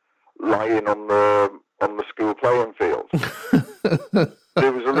lying on the school playing field.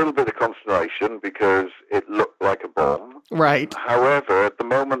 There was a little bit of consternation because it looked like a bomb. Right. However, at the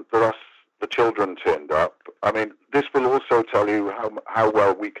moment that the children turned up, I mean, this will also tell you how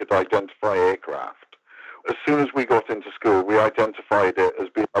well we could identify aircraft. As soon as we got into school, we identified it as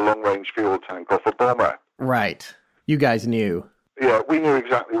being a long-range fuel tank off a bomber. Right. You guys knew. Yeah, we knew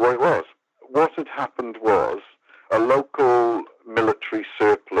exactly what it was. What had happened was a local military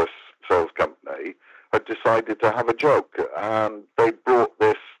surplus sales company had decided to have a joke, and they brought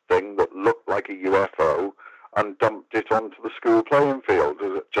this thing that looked like a UFO and dumped it onto the school playing field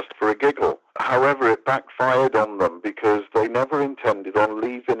just for a giggle. However, it backfired on them because they never intended on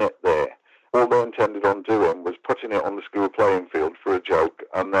leaving it there. All they intended on doing was putting it on the school playing field for a joke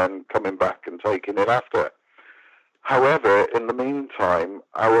and then coming back and taking it after. However, in the meantime,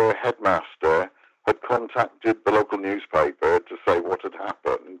 our headmaster had contacted the local newspaper to say what had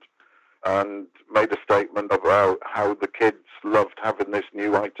happened and made a statement about how the kids loved having this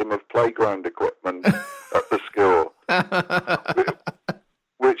new item of playground equipment at the school,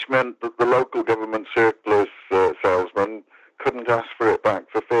 which meant that the local government surplus salesman couldn't ask for it back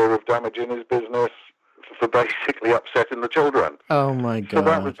for fear of damaging his business, for basically upsetting the children. Oh, my God.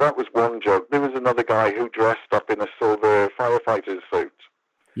 So that was one joke. There was another guy who dressed up in a silver firefighter's suit.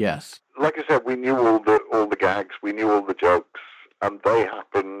 Yes. Like I said, we knew all the gags, we knew all the jokes, and they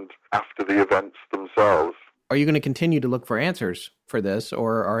happened after the events themselves. Are you going to continue to look for answers for this,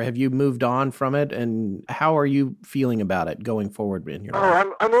 or have you moved on from it? And how are you feeling about it going forward in your life?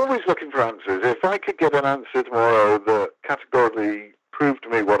 I'm always looking for answers. If I could get an answer tomorrow that categorically proved to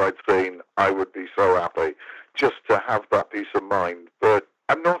me what I'd seen, I would be so happy just to have that peace of mind. But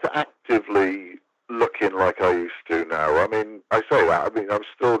I'm not actively looking like I used to now. I mean, I say that. I mean, I've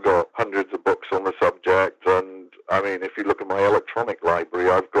still got hundreds of books on the subject, and I mean, if you look at my electronic library,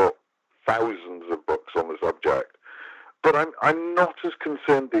 I've got thousands of books on the subject. But I'm not as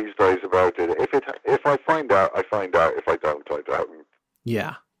concerned these days about it. If I find out, I find out. If I don't, I don't.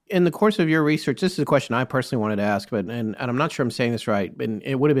 Yeah. In the course of your research, this is a question I personally wanted to ask, but and I'm not sure I'm saying this right, and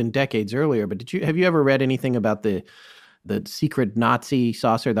it would have been decades earlier, but have you ever read anything about the secret Nazi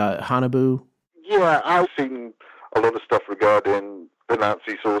saucer, the Haunebu? Yeah, I've seen a lot of stuff regarding the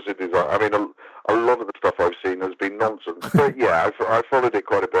Nazi saucer design. I mean, a lot of the stuff I've seen has been nonsense. But yeah, I followed it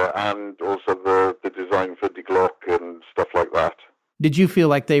quite a bit, and also the design for Die Glocke and stuff like that. Did you feel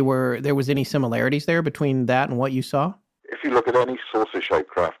like there was any similarities there between that and what you saw? If you look at any saucer-shaped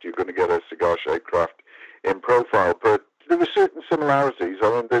craft, you're going to get a cigar-shaped craft in profile. But there were certain similarities. I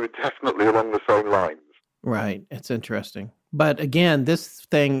mean, they were definitely along the same lines. Right. It's interesting. But again, this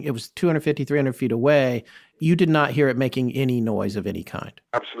thing, it was 250, 300 feet away. You did not hear it making any noise of any kind.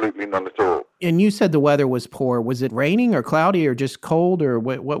 Absolutely none at all. And you said the weather was poor. Was it raining or cloudy or just cold, or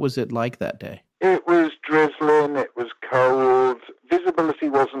what was it like that day? It was drizzling, it was cold. Visibility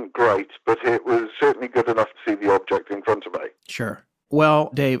wasn't great, but it was certainly good enough to see the object in front of me. Sure.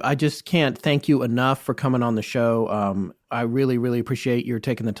 Well, Dave, I just can't thank you enough for coming on the show. I really, really appreciate your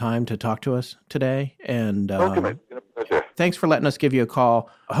taking the time to talk to us today. And Welcome. It's been a pleasure. Thanks for letting us give you a call.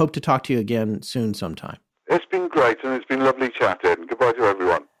 I hope to talk to you again soon sometime. It's been great, and it's been lovely chatting. Goodbye to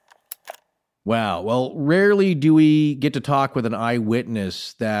everyone. Wow. Well, rarely do we get to talk with an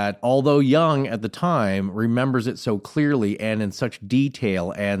eyewitness that, although young at the time, remembers it so clearly and in such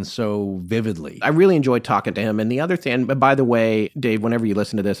detail and so vividly. I really enjoyed talking to him. And the other thing, by the way, Dave, whenever you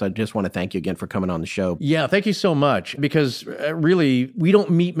listen to this, I just want to thank you again for coming on the show. Yeah, thank you so much. Because really, we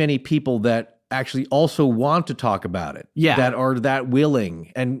don't meet many people that actually also want to talk about it. Yeah. That are that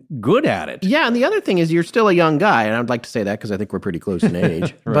willing and good at it. Yeah, and the other thing is you're still a young guy, and I'd like to say that because I think we're pretty close in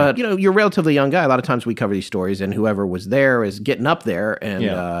age. Right. But, you're a relatively young guy. A lot of times we cover these stories, and whoever was there is getting up there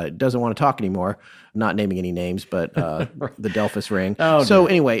and doesn't want to talk anymore. Not naming any names, but the Delphus ring. Oh, so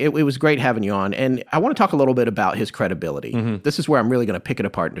anyway, it was great having you on. And I want to talk a little bit about his credibility. Mm-hmm. This is where I'm really going to pick it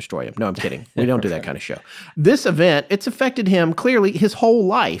apart and destroy him. No, I'm kidding. We don't do that kind of show. This event, it's affected him clearly his whole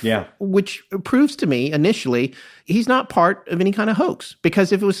life, which proves to me initially he's not part of any kind of hoax.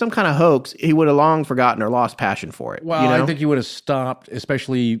 Because if it was some kind of hoax, he would have long forgotten or lost passion for it. Well, I think he would have stopped,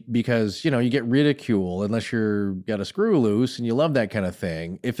 especially because, you get ridicule unless you're got a screw loose and you love that kind of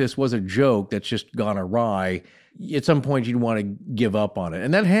thing. If this was a joke that's just gone awry, at some point you'd want to give up on it.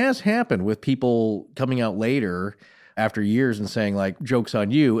 And that has happened with people coming out later after years and saying, like, joke's on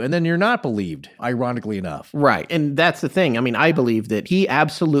you, and then you're not believed, ironically enough. Right. And that's the thing. I mean, I believe that he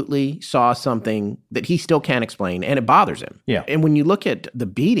absolutely saw something that he still can't explain, and it bothers him. Yeah. And when you look at the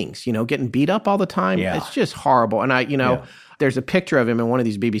beatings, getting beat up all the time, it's just horrible. And there's a picture of him in one of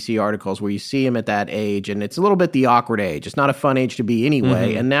these BBC articles where you see him at that age, and it's a little bit the awkward age. It's not a fun age to be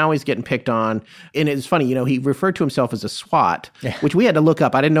anyway, and now he's getting picked on. And it's funny, he referred to himself as a SWAT, which we had to look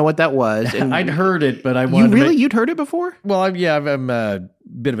up. I didn't know what that was. And I'd heard it, but I wanted You'd heard it before? Well, I'm a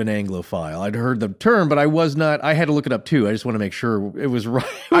bit of an Anglophile. I'd heard the term, but I had to look it up too. I just want to make sure it was right.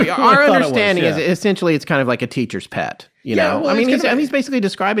 Our understanding is essentially it's kind of like a teacher's pet. Well, I mean, he's basically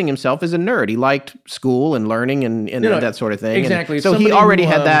describing himself as a nerd. He liked school and learning and that sort of thing. Exactly. And so he already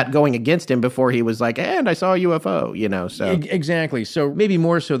had that going against him before he was like, and I saw a UFO, so. Exactly. So maybe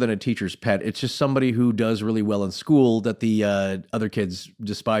more so than a teacher's pet, it's just somebody who does really well in school that the other kids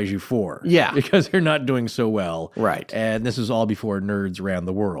despise you for. Yeah. Because they're not doing so well. Right. And this is all before nerds ran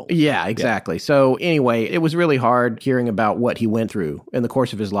the world. Yeah, exactly. Yeah. So anyway, it was really hard hearing about what he went through in the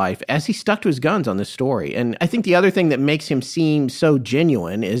course of his life as he stuck to his guns on this story. And I think the other thing that makes him seem so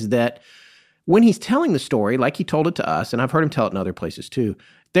genuine is that when he's telling the story, like he told it to us, and I've heard him tell it in other places too,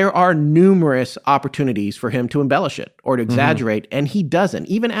 there are numerous opportunities for him to embellish it or to exaggerate, and he doesn't,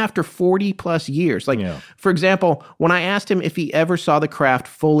 even after 40 plus years. For example, when I asked him if he ever saw the craft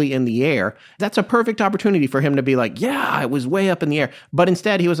fully in the air, that's a perfect opportunity for him to be like, yeah, it was way up in the air. But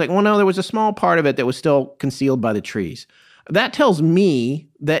instead, he was like, well, no, there was a small part of it that was still concealed by the trees. That tells me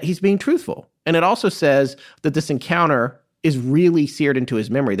that he's being truthful. And it also says that this encounter is really seared into his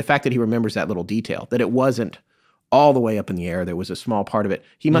memory. The fact that he remembers that little detail, that it wasn't all the way up in the air, there was a small part of it.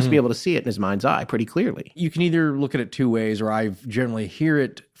 He must be able to see it in his mind's eye pretty clearly. You can either look at it two ways, or I generally hear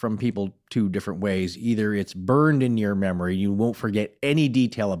it from people two different ways. Either it's burned in your memory, you won't forget any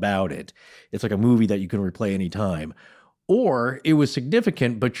detail about it. It's like a movie that you can replay anytime. Or it was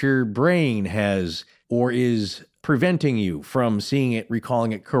significant, but your brain has or is preventing you from seeing it,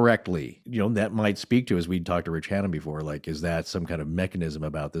 recalling it correctly. That might speak to, as we talked to Rich Hannon before, like, is that some kind of mechanism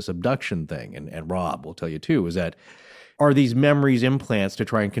about this abduction thing? And Rob will tell you too, are these memories implants to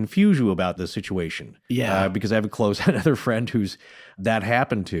try and confuse you about this situation? Yeah. Because I have another friend who's that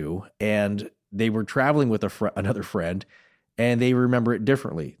happened to, and they were traveling with another friend, and they remember it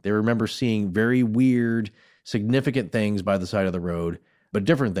differently. They remember seeing very weird, significant things by the side of the road, but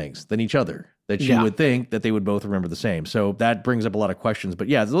different things than each other, that you would think that they would both remember the same. So that brings up a lot of questions. But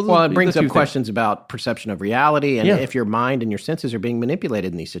yeah, it brings up questions about perception of reality and if your mind and your senses are being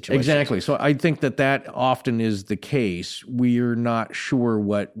manipulated in these situations. Exactly. So I think that often is the case. We're not sure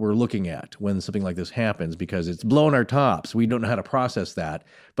what we're looking at when something like this happens because it's blown our tops. We don't know how to process that.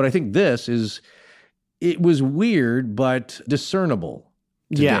 But I think it was weird, but discernible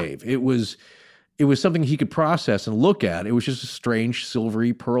to Dave. It was something he could process and look at. It was just a strange,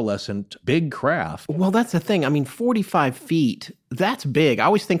 silvery, pearlescent, big craft. Well, that's the thing. I mean, 45 feet That's big. I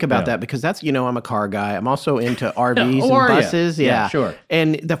always think about that because that's, I'm a car guy. I'm also into RVs and buses. Yeah, sure.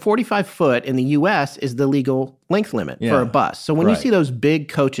 And the 45 foot in the U.S. is the legal length limit for a bus. So when you see those big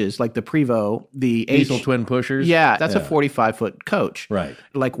coaches like the Prevost, the diesel twin pushers. Yeah, that's a 45 foot coach. Right.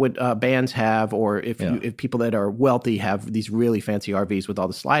 Like what bands have, or if people that are wealthy have these really fancy RVs with all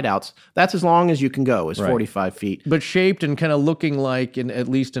the slide outs, that's as long as you can go, is 45 feet. But shaped and kind of looking like, at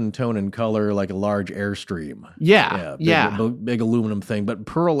least in tone and color, like a large Airstream. Big aluminum thing. But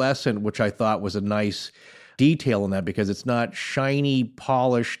pearlescent, which I thought was a nice detail in that because it's not shiny,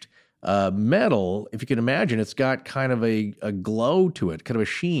 polished metal. If you can imagine, it's got kind of a glow to it, kind of a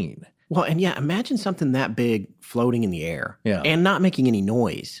sheen. Well, and imagine something that big floating in the air and not making any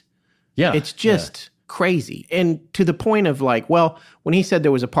noise. Yeah. It's just crazy. And to the point of when he said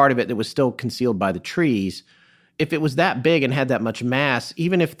there was a part of it that was still concealed by the trees, if it was that big and had that much mass,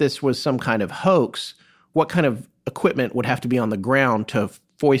 even if this was some kind of hoax, what kind of equipment would have to be on the ground to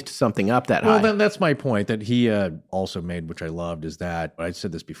foist something up that high? Well, then that's my point that he also made, which I loved, is that I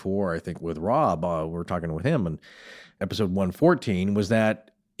said this before, I think with Rob, we were talking with him in episode 114, was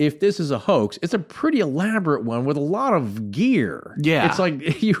that if this is a hoax, it's a pretty elaborate one with a lot of gear. Yeah. It's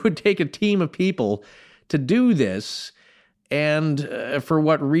like you would take a team of people to do this. And for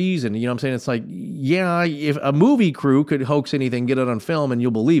what reason? You know what I'm saying? It's like, if a movie crew could hoax anything, get it on film, and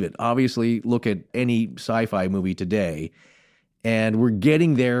you'll believe it. Obviously, look at any sci-fi movie today. And we're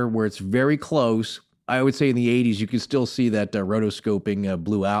getting there where it's very close. I would say in the 80s, you could still see that rotoscoping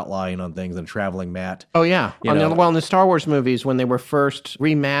blue outline on things and a traveling mat. Oh, yeah. In the Star Wars movies, when they were first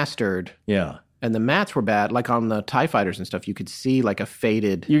remastered. Yeah. And the mats were bad, like on the TIE fighters and stuff, you could see like a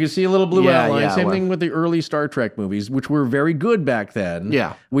faded... You could see a little blue outline. Same thing with the early Star Trek movies, which were very good back then.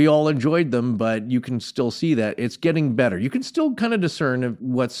 Yeah. We all enjoyed them, but you can still see that. It's getting better. You can still kind of discern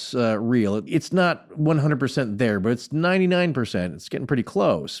what's real. It's not 100% there, but it's 99%. It's getting pretty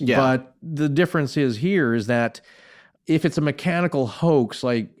close. Yeah. But the difference is that if it's a mechanical hoax,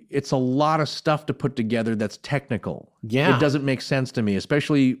 it's a lot of stuff to put together that's technical. Yeah. It doesn't make sense to me,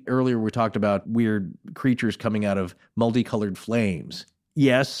 especially earlier we talked about weird creatures coming out of multicolored flames.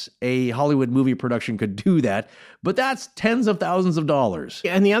 Yes, a Hollywood movie production could do that, but that's tens of thousands of dollars.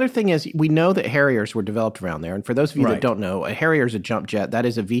 Yeah, and the other thing is, we know that Harriers were developed around there. And for those of you that don't know, a Harrier is a jump jet. That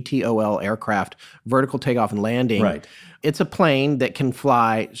is a VTOL aircraft, vertical takeoff and landing. Right. It's a plane that can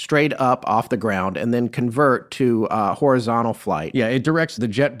fly straight up off the ground and then convert to horizontal flight. Yeah, it directs the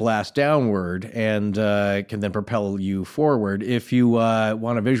jet blast downward and can then propel you forward. If you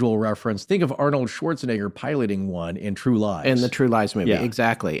want a visual reference, think of Arnold Schwarzenegger piloting one in True Lies. In the True Lies movie,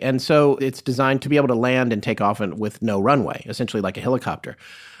 exactly. And so it's designed to be able to land and take off with no runway, essentially like a helicopter.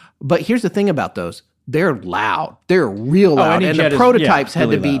 But here's the thing about those. They're loud. They're real loud. And the prototypes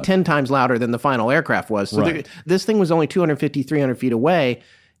had to be 10 times louder than the final aircraft was. So this thing was only 250, 300 feet away.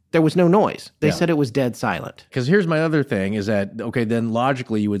 There was no noise. They said it was dead silent. Because here's my other thing is that, then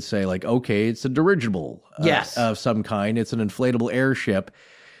logically you would say it's a dirigible of some kind. It's an inflatable airship.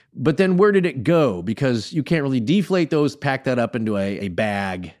 But then where did it go? Because you can't really deflate those, pack that up into a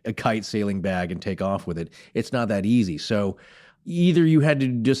bag, a kite sailing bag, and take off with it. It's not that easy. So either you had to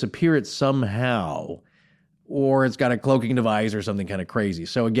disappear it somehow, or it's got a cloaking device or something kind of crazy.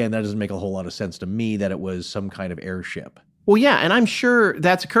 So again, that doesn't make a whole lot of sense to me that it was some kind of airship. Well, yeah, and I'm sure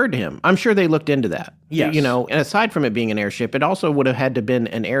that's occurred to him. I'm sure they looked into that. Yes. And aside from it being an airship, it also would have had to have been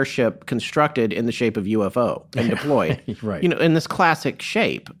an airship constructed in the shape of UFO and deployed. Right. In this classic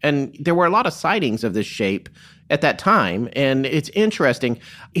shape. And there were a lot of sightings of this shape at that time, and it's interesting.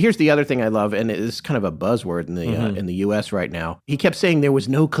 Here's the other thing I love, and it's kind of a buzzword in the U.S. right now. He kept saying there was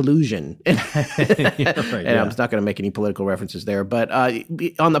no collusion. And I'm just not going to make any political references there, but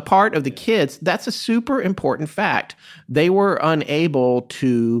on the part of the kids, that's a super important fact. They were unable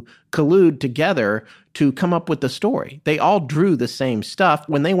to collude together to come up with the story. They all drew the same stuff.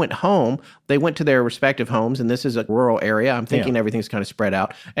 When they went home, they went to their respective homes, and this is a rural area. I'm thinking everything's kind of spread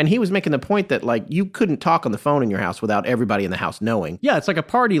out. And he was making the point that, you couldn't talk on the phone in your house without everybody in the house knowing. Yeah, it's like a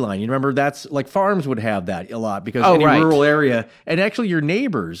party line. You remember that's like farms would have that a lot because rural area, and actually your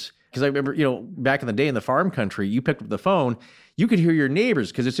neighbors, because I remember, back in the day in the farm country, you picked up the phone, you could hear your neighbors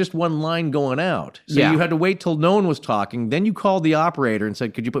because it's just one line going out. So you had to wait till no one was talking. Then you called the operator and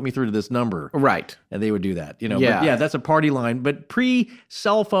said, could you put me through to this number? Right. And they would do that. But that's a party line, but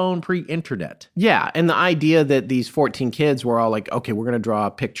pre-cell phone, pre-internet. Yeah, and the idea that these 14 kids were all like, okay, we're going to draw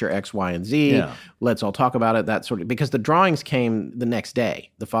a picture X, Y, and Z. Yeah. Let's all talk about it, that sort of, because the drawings came the next day,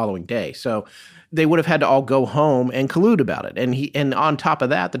 the following day. So they would have had to all go home and collude about it. And on top of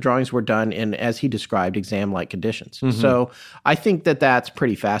that, the drawings were done in, as he described, exam-like conditions. Mm-hmm. So I think that that's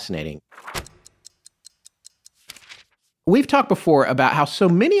pretty fascinating. We've talked before about how so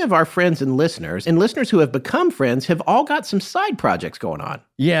many of our friends and listeners who have become friends have all got some side projects going on.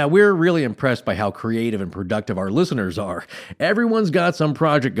 Yeah, we're really impressed by how creative and productive our listeners are. Everyone's got some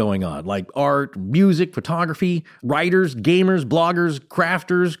project going on, like art, music, photography, writers, gamers, bloggers,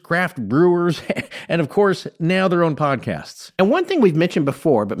 crafters, craft brewers, and of course, now their own podcasts. And one thing we've mentioned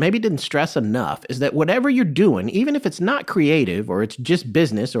before, but maybe didn't stress enough, is that whatever you're doing, even if it's not creative or it's just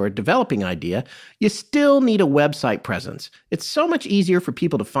business or a developing idea, you still need a website presence. It's so much easier for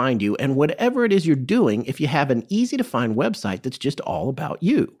people to find you and whatever it is you're doing if you have an easy-to-find website that's just all about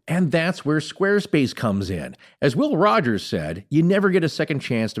you. And that's where Squarespace comes in. As Will Rogers said, you never get a second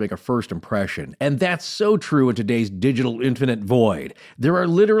chance to make a first impression. And that's so true in today's digital infinite void. There are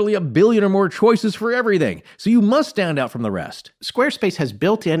literally a billion or more choices for everything, so you must stand out from the rest. Squarespace has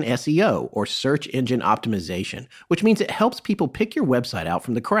built-in SEO, or search engine optimization, which means it helps people pick your website out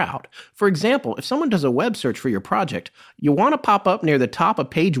from the crowd. For example, if someone does a web search for your project, you want to pop up near the top of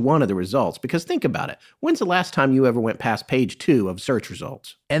page 1 of the results, because think about it. When's the last time you ever went past page 2 of search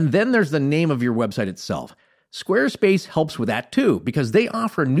results? And then there's the name of your website itself. Squarespace helps with that too, because they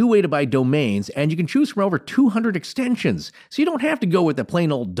offer a new way to buy domains, and you can choose from over 200 extensions. So you don't have to go with the plain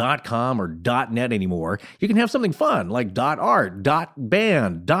old .com or .net anymore. You can have something fun like .art,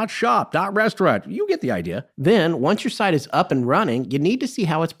 .band, .shop, .restaurant. You get the idea. Then, once your site is up and running, you need to see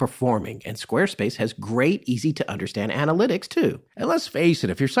how it's performing, and Squarespace has great, easy-to-understand analytics too. And let's face it,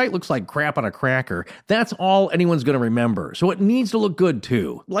 if your site looks like crap on a cracker, that's all anyone's going to remember. So it needs to look good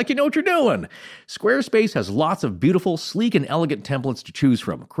too, like you know what you're doing. Squarespace has lots of beautiful, sleek, and elegant templates to choose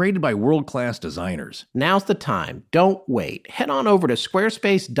from, created by world-class designers. Now's the time. Don't wait. Head on over to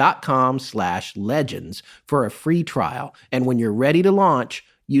squarespace.com/legends for a free trial. And when you're ready to launch,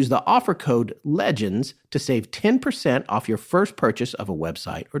 use the offer code LEGENDS to save 10% off your first purchase of a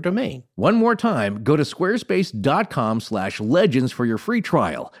website or domain. One more time, go to squarespace.com/legends for your free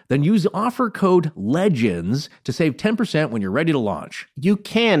trial. Then use the offer code LEGENDS to save 10% when you're ready to launch. You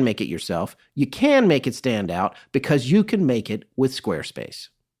can make it yourself. You can make it stand out because you can make it with Squarespace.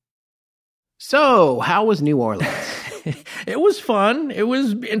 So, how was New Orleans? It was fun, it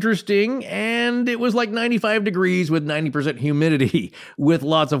was interesting, and it was like 95 degrees with 90% humidity with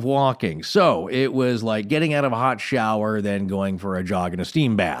lots of walking. So it was like getting out of a hot shower, then going for a jog in a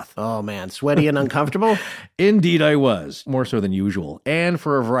steam bath. Oh man, sweaty and uncomfortable? Indeed I was, more so than usual, and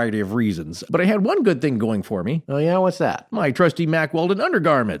for a variety of reasons. But I had one good thing going for me. Oh yeah, what's that? My trusty Mack Weldon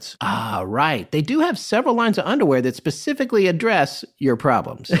undergarments. Ah, right. They do have several lines of underwear that specifically address your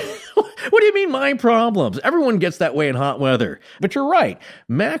problems. What do you mean my problems? Everyone gets that way in hot weather. But you're right.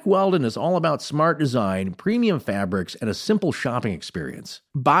 Mack Weldon is all about smart design, premium fabrics, and a simple shopping experience.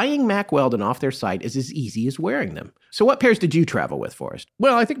 Buying Mack Weldon off their site is as easy as wearing them. So what pairs did you travel with, Forrest?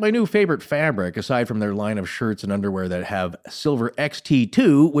 Well, I think my new favorite fabric, aside from their line of shirts and underwear that have Silver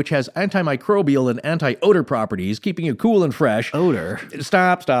XT2, which has antimicrobial and anti-odor properties, keeping you cool and fresh. Odor?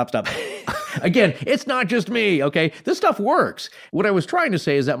 Stop. Again, it's not just me, okay? This stuff works. What I was trying to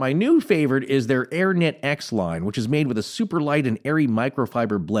say is that my new favorite is their AirKnit X line, which is made with a super light and airy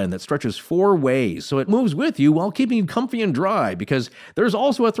microfiber blend that stretches 4 ways, so it moves with you while keeping you comfy and dry, because there's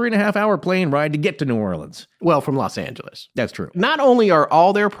also a 3.5-hour plane ride to get to New Orleans. Well, from Los Angeles. That's true. Not only are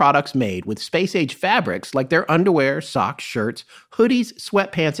all their products made with space-age fabrics like their underwear, socks, shirts, hoodies,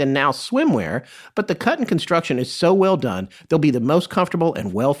 sweatpants, and now swimwear, but the cut and construction is so well done, they'll be the most comfortable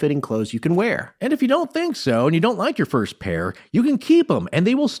and well-fitting clothes you can wear. And if you don't think so and you don't like your first pair, you can keep them and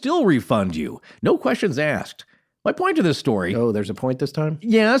they will still refund you. No questions asked. My point to this story... Oh, there's a point this time?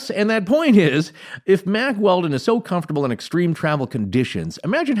 Yes, and that point is, if Mack Weldon is so comfortable in extreme travel conditions,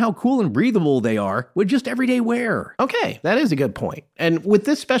 imagine how cool and breathable they are with just everyday wear. Okay, that is a good point. And with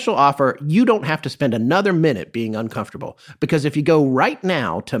this special offer, you don't have to spend another minute being uncomfortable, because if you go right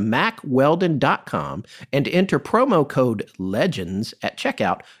now to MackWeldon.com and enter promo code LEGENDS at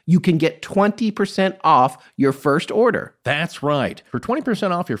checkout, you can get 20% off your first order. That's right. For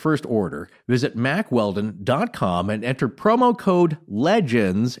 20% off your first order, visit MackWeldon.com and enter promo code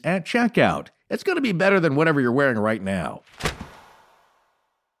LEGENDS at checkout. It's going to be better than whatever you're wearing right now.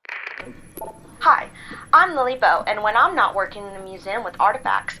 Hi, I'm Lily Bow, and when I'm not working in the museum with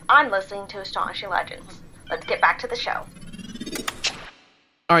artifacts, I'm listening to Astonishing Legends. Let's get back to the show.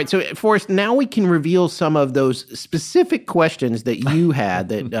 All right, so Forrest, now we can reveal some of those specific questions that you had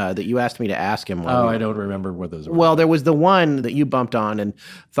that you asked me to ask him. I don't remember what those were. Well, there was the one that you bumped on and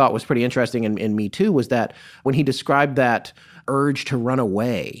thought was pretty interesting, and me too, was that when he described that urge to run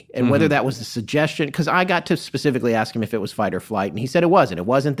away and whether that was a suggestion, because I got to specifically ask him if it was fight or flight, and he said it wasn't. It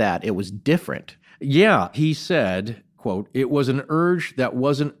wasn't that. It was different. Yeah, he said, quote, "It was an urge that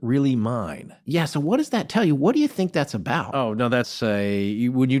wasn't really mine." Yeah, so what does that tell you? What do you think that's about? Oh, no, that's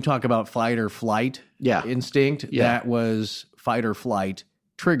when you talk about fight or flight instinct, that was fight or flight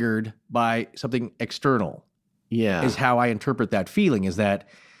triggered by something external. Yeah. Is how I interpret that feeling, is that,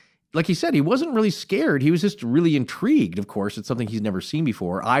 like he said, he wasn't really scared. He was just really intrigued. Of course, it's something he's never seen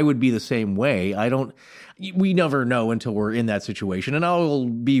before. I would be the same way. We never know until we're in that situation. And I'll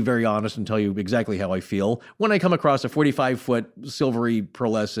be very honest and tell you exactly how I feel when I come across a 45-foot silvery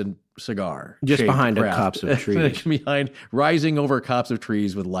pearlescent cigar. Just behind a copse of trees. Behind, rising over a copse of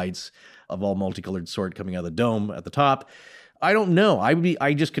trees with lights of all multicolored sort coming out of the dome at the top. I don't know.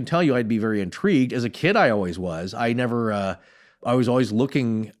 I just can tell you I'd be very intrigued. As a kid, I always was. I was always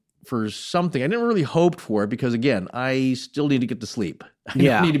looking for something. I never really hoped for it because, again, I still need to get to sleep. I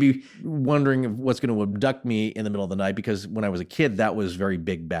don't need to be wondering what's going to abduct me in the middle of the night, because when I was a kid, that was very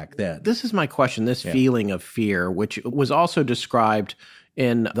big back then. This is my question, this feeling of fear, which was also described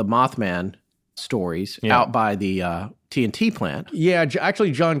in the Mothman stories out by the TNT plant. Yeah,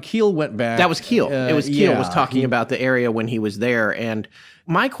 actually, John Keel went back. That was Keel. It was Keel was talking about the area when he was there. And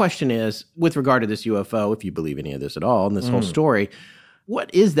my question is, with regard to this UFO, if you believe any of this at all in this whole story,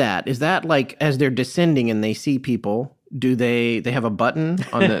 what is that? Is that like as they're descending and they see people, do they have a button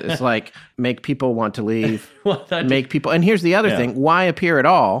on the, it's like make people want to leave, make people, and here's the other thing, why appear at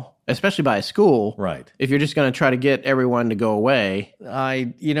all? Especially by a school, right? If you're just going to try to get everyone to go away,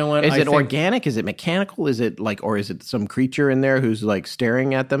 you know what? Is it organic? Is it mechanical? Is it like, or is it some creature in there who's like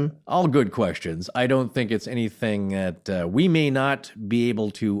staring at them? All good questions. I don't think it's anything that we may not be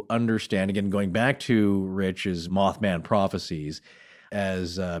able to understand. Again, going back to Rich's Mothman prophecies,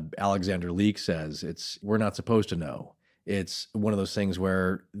 as Alexander Leake says, we're not supposed to know. It's one of those things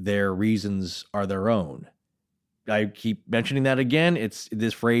where their reasons are their own. I keep mentioning that again. It's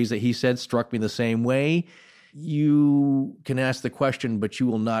this phrase that he said struck me the same way. You can ask the question, but you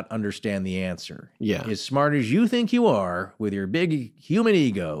will not understand the answer. Yeah. As smart as you think you are with your big human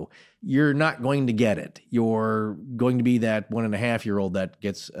ego, you're not going to get it. You're going to be that 1.5-year-old that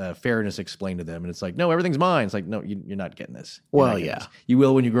gets fairness explained to them. And it's like, no, everything's mine. It's like, no, you're not getting this. Well, yeah. This. You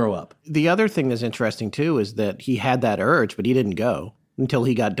will when you grow up. The other thing that's interesting, too, is that he had that urge, but he didn't go until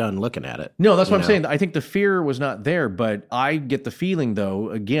he got done looking at it. No, that's what I'm saying. I think the fear was not there, but I get the feeling, though,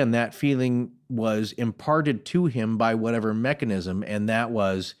 again, that feeling was imparted to him by whatever mechanism, and that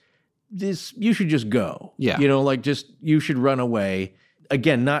was this, you should just go. Yeah. You should run away.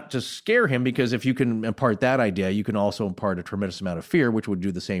 Again, not to scare him, because if you can impart that idea, you can also impart a tremendous amount of fear, which would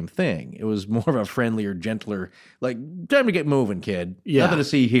do the same thing. It was more of a friendlier, gentler, like, time to get moving, kid. Yeah. Nothing to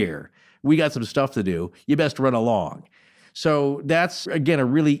see here. We got some stuff to do. You best run along. So that's, again, a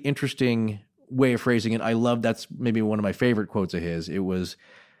really interesting way of phrasing it. I love, that's maybe one of my favorite quotes of his. It was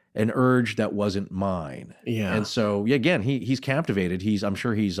an urge that wasn't mine. Yeah. And so, again, he's captivated. I'm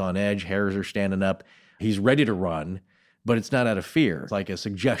sure he's on edge. Hairs are standing up. He's ready to run, but it's not out of fear. It's like a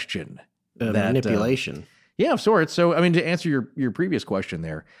suggestion. Manipulation. Yeah, of sorts. So, I mean, to answer your previous question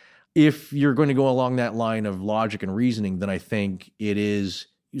there, if you're going to go along that line of logic and reasoning, then I think it is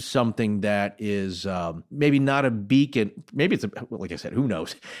something that is maybe not a beacon. Maybe it's like I said, who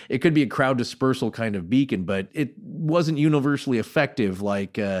knows? It could be a crowd dispersal kind of beacon, but it wasn't universally effective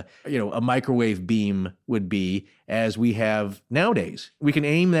like a microwave beam would be, as we have nowadays. We can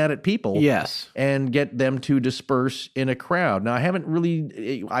aim that at people, yes, and get them to disperse in a crowd. Now, I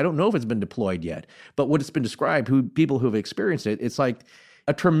don't know if it's been deployed yet, but what it's been described, people who have experienced it, it's like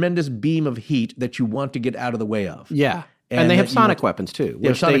a tremendous beam of heat that you want to get out of the way of. Yeah. And they have sonic weapons, too,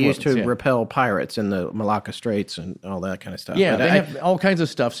 which they use to repel pirates in the Malacca Straits and all that kind of stuff. Yeah, they have all kinds of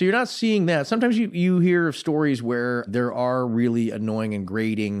stuff. So you're not seeing that. Sometimes you hear of stories where there are really annoying and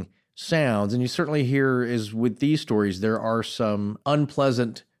grating sounds, and you certainly hear, as with these stories, there are some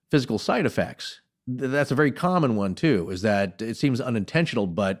unpleasant physical side effects. That's a very common one, too, is that it seems unintentional,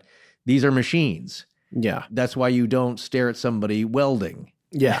 but these are machines. Yeah. That's why you don't stare at somebody welding.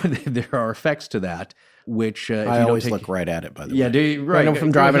 Yeah. There are effects to that. Which I always look right at it, by the way. Yeah, right. If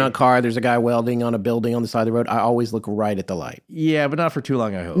I'm driving on a car, there's a guy welding on a building on the side of the road, I always look right at the light. Yeah, but not for too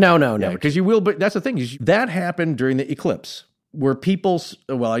long, I hope. No. Because you will, but that's the thing. That happened during the eclipse, where people,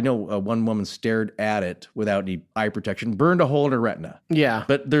 I know one woman stared at it without any eye protection, burned a hole in her retina. Yeah.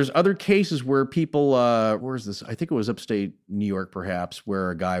 But there's other cases where people, where's this? I think it was upstate New York, perhaps,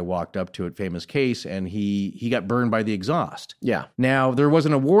 where a guy walked up to it, famous case, and he got burned by the exhaust. Yeah. Now, there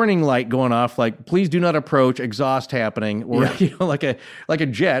wasn't a warning light going off, like, please do not approach, exhaust happening, or, like a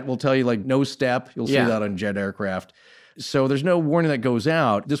jet will tell you, like, no step. You'll see that on jet aircraft. So there's no warning that goes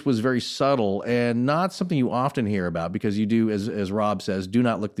out. This was very subtle and not something you often hear about, because you do, as Rob says, do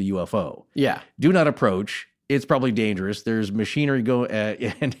not look the UFO. Yeah. Do not approach. It's probably dangerous. There's machinery and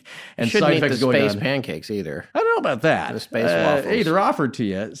Shouldn't side eat effects the going space on. pancakes either. I don't know about that. The space waffles. Hey, they're offered to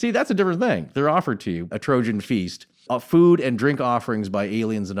you. See, that's a different thing. They're offered to you, a Trojan feast, food and drink offerings by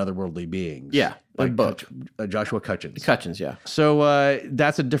aliens and otherworldly beings. Yeah, by book. Joshua Cutchins. Cutchins, yeah. So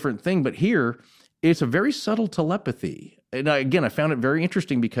that's a different thing. But here, it's a very subtle telepathy. And again, I found it very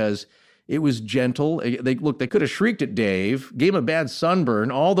interesting because it was gentle. They could have shrieked at Dave, gave him a bad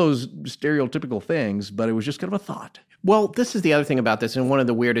sunburn, all those stereotypical things, but it was just kind of a thought. Well, this is the other thing about this, and one of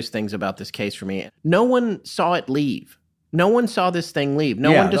the weirdest things about this case for me. No one saw it leave. No one saw this thing leave.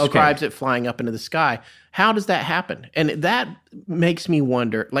 No one describes it flying up into the sky. How does that happen? And that makes me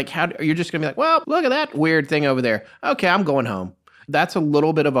wonder, like, how you're just going to be like, well, look at that weird thing over there. Okay, I'm going home. That's a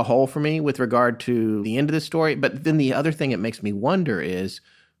little bit of a hole for me with regard to the end of the story. But then the other thing it makes me wonder is,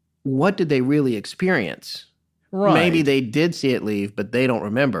 what did they really experience? Right. Maybe they did see it leave, but they don't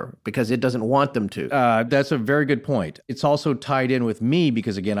remember because it doesn't want them to. That's a very good point. It's also tied in with me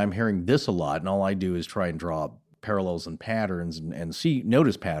because, again, I'm hearing this a lot, and all I do is try and draw parallels and patterns and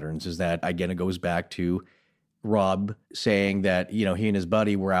notice patterns. Is that, again, it goes back to Rob saying that, he and his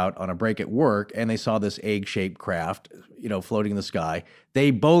buddy were out on a break at work and they saw this egg-shaped craft, floating in the sky. They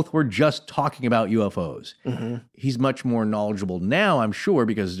both were just talking about UFOs. Mm-hmm. He's much more knowledgeable now, I'm sure,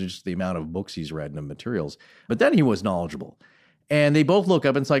 because of just the amount of books he's read and the materials. But then he was knowledgeable. And they both look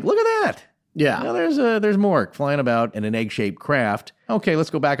up and it's like, look at that. Yeah. There's Mork flying about in an egg-shaped craft. Okay, let's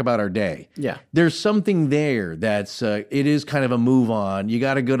go back about our day. Yeah. There's something there that's, it is kind of a move on. You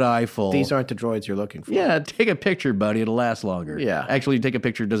got a good eyeful. These aren't the droids you're looking for. Yeah, take a picture, buddy. It'll last longer. Yeah. Actually, take a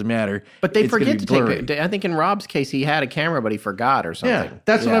picture, doesn't matter. But they forget to blurry. take it. I think in Rob's case, he had a camera, but he forgot or something. Yeah,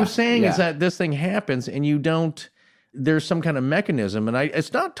 that's what I'm saying is that this thing happens and you don't, there's some kind of mechanism. And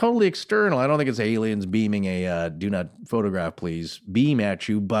it's not totally external. I don't think it's aliens beaming a do not photograph, please, beam at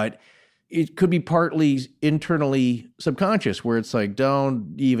you, but it could be partly internally subconscious where it's like,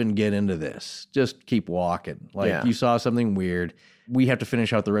 don't even get into this. Just keep walking. Like you saw something weird. We have to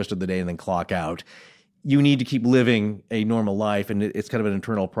finish out the rest of the day and then clock out. You need to keep living a normal life. And it's kind of an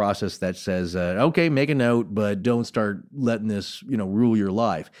internal process that says, okay, make a note, but don't start letting this, rule your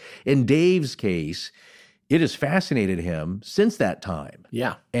life. In Dave's case, it has fascinated him since that time.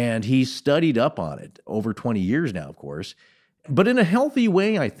 Yeah. And he's studied up on it over 20 years now, of course. But in a healthy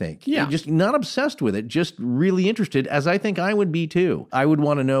way, I think. Yeah. Just not obsessed with it, just really interested, as I think I would be too. I would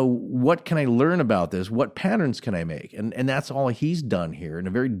want to know, what can I learn about this? What patterns can I make? And that's all he's done here in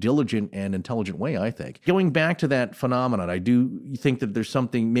a very diligent and intelligent way, I think. Going back to that phenomenon, I do think that there's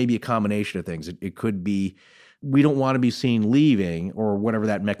something, maybe a combination of things. It could be, we don't want to be seen leaving or whatever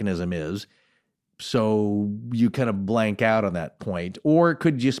that mechanism is. So you kind of blank out on that point. Or it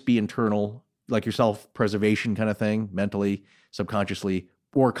could just be internal, like your self-preservation kind of thing, mentally, subconsciously,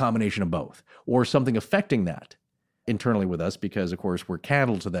 or a combination of both, or something affecting that internally with us because, of course, we're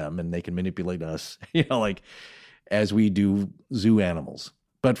cattle to them and they can manipulate us, like as we do zoo animals.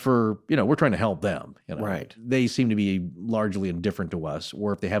 But we're trying to help them. Right. They seem to be largely indifferent to us,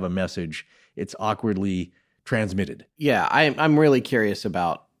 or if they have a message, it's awkwardly transmitted. Yeah, I'm really curious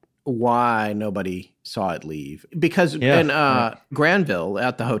about why nobody saw it leave. Because in Granville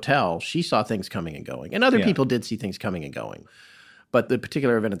at the hotel, she saw things coming and going. And other people did see things coming and going. But the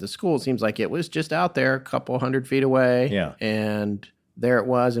particular event at the school seems like it was just out there a couple 100 feet away. Yeah. And there it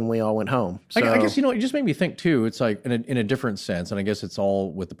was, and we all went home. So, I guess, it just made me think, too, it's like in a different sense, and I guess it's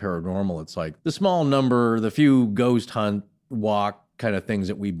all with the paranormal. It's like the small number, the few ghost hunt, walk, kind of things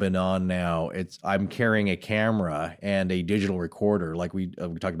that we've been on now. I'm carrying a camera and a digital recorder, like we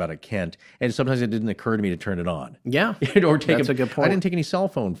talked about at Kent, and sometimes it didn't occur to me to turn it on. Yeah, or take that's a good point. I didn't take any cell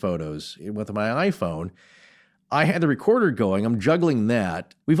phone photos with my iPhone. I had the recorder going. I'm juggling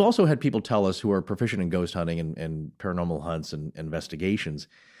that. We've also had people tell us who are proficient in ghost hunting and paranormal hunts and investigations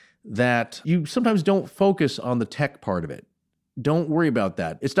that you sometimes don't focus on the tech part of it. Don't worry about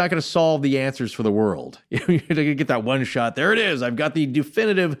that. It's not going to solve the answers for the world. You're going to get that one shot. There it is. I've got the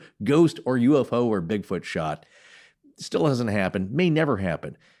definitive ghost or UFO or Bigfoot shot. Still hasn't happened. May never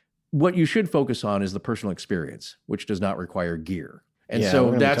happen. What you should focus on is the personal experience, which does not require gear. And so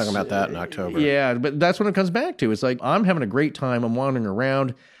we're that's talking about that in October. Yeah, but that's when it comes back to. It's like, I'm having a great time. I'm wandering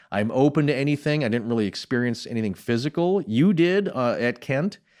around. I'm open to anything. I didn't really experience anything physical. You did at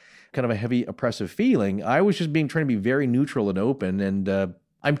Kent. Kind of a heavy, oppressive feeling. I was just trying to be very neutral and open, and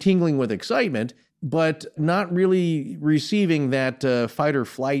I'm tingling with excitement, but not really receiving that fight or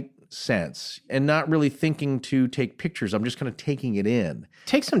flight sense, and not really thinking to take pictures. I'm just kind of taking it in.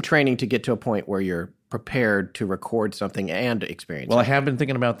 Take some training to get to a point where you're prepared to record something and experience Well, it. I have been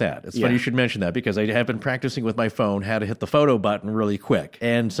thinking about that. It's funny you should mention that because I have been practicing with my phone how to hit the photo button really quick.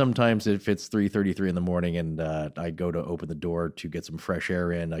 And sometimes if it's 3:33 in the morning and I go to open the door to get some fresh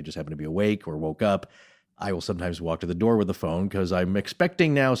air in, I just happen to be awake or woke up, I will sometimes walk to the door with the phone because I'm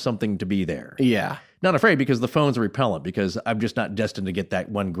expecting now something to be there. Yeah. Not afraid because the phone's are repellent because I'm just not destined to get that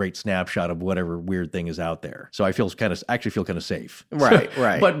one great snapshot of whatever weird thing is out there. So I actually feel kind of safe. Right,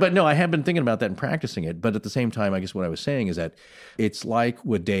 right. But no, I have been thinking about that and practicing it. But at the same time, I guess what I was saying is that it's like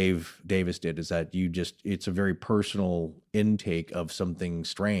what Dave Davis did is that it's a very personal intake of something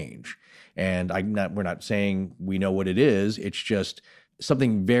strange. And we're not saying we know what it is. It's just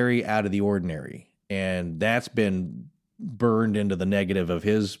something very out of the ordinary. And that's been burned into the negative of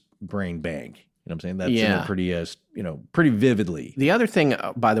his brain bank. You know what I'm saying? That's in there pretty vividly. The other thing,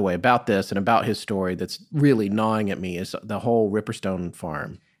 by the way, about this and about his story that's really gnawing at me is the whole Ripperstone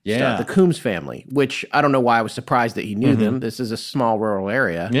farm. Yeah. Stuff, the Coombs family, which I don't know why I was surprised that he knew them. This is a small rural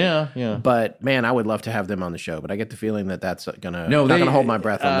area. Yeah. But man, I would love to have them on the show. But I get the feeling that that's not gonna hold my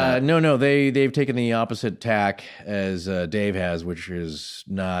breath on that. No, they've taken the opposite tack as Dave has, which is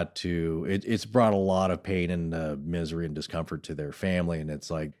not to. It's brought a lot of pain and misery and discomfort to their family, and it's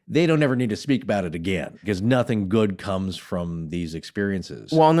like they don't ever need to speak about it again because nothing good comes from these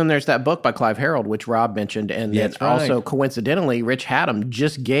experiences. Well, and then there's that book by Clive Harold, which Rob mentioned, and then also coincidentally, Rich Haddam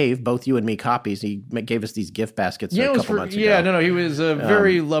just gave both you and me copies. He gave us these gift baskets a couple months ago. Yeah, no, he was a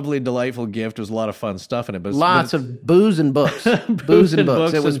very lovely, delightful gift. It was a lot of fun stuff in it. But lots of booze and books. booze and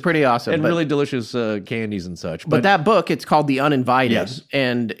books. It was pretty awesome. And really delicious candies and such. But that book, it's called The Uninvited. Yes.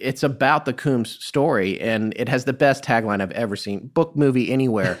 And it's about the Coombs story. And it has the best tagline I've ever seen. Book, movie,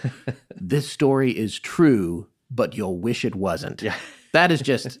 anywhere. This story is true, but you'll wish it wasn't. Yeah. That is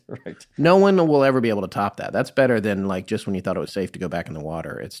just, no one will ever be able to top that. That's better than like just when you thought it was safe to go back in the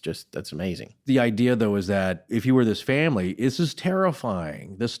water. That's amazing. The idea though is that if you were this family, this is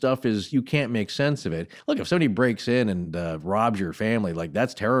terrifying. This stuff you can't make sense of it. Look, if somebody breaks in and robs your family, like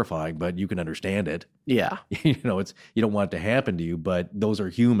that's terrifying, but you can understand it. Yeah. You don't want it to happen to you, but those are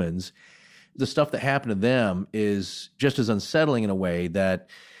humans. The stuff that happened to them is just as unsettling in a way that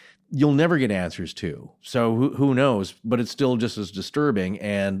you'll never get answers to. So who knows? But it's still just as disturbing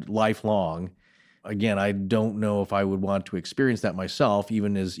and lifelong. Again, I don't know if I would want to experience that myself,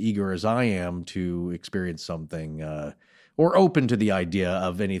 even as eager as I am to experience something or open to the idea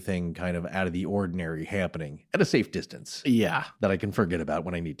of anything kind of out of the ordinary happening at a safe distance. Yeah. That I can forget about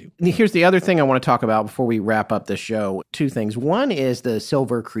when I need to. Here's the other thing I want to talk about before we wrap up the show. Two things. One is the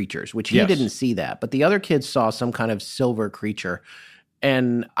silver creatures, which he didn't see that, but the other kids saw some kind of silver creature.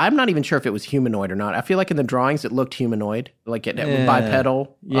 And I'm not even sure if it was humanoid or not. I feel like in the drawings it looked humanoid, like it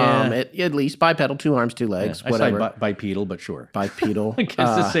bipedal. Yeah. At least bipedal, 2 arms, 2 legs, whatever. I say bipedal, but sure. Bipedal. It's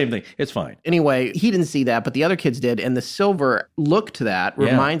the same thing. It's fine. Anyway, he didn't see that, but the other kids did. And the silver look to that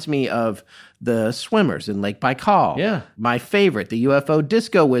reminds me of the swimmers in Lake Baikal. Yeah. My favorite, the UFO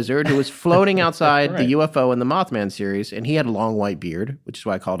disco wizard who was floating outside the UFO in the Mothman series. And he had a long white beard, which is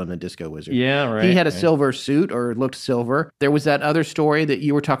why I called him a disco wizard. Yeah, right. He had a silver suit or looked silver. There was that other story that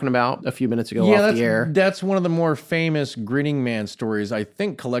you were talking about a few minutes ago off the air. That's one of the more famous Grinning Man stories, I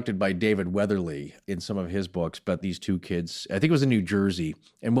think collected by David Weatherly in some of his books. But these two kids, I think it was in New Jersey.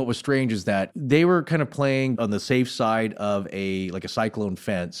 And what was strange is that they were kind of playing on the safe side of a cyclone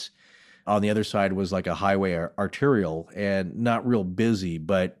fence. On the other side was like a highway arterial and not real busy,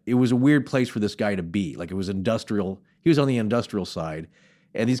 but it was a weird place for this guy to be. Like it was industrial. He was on the industrial side.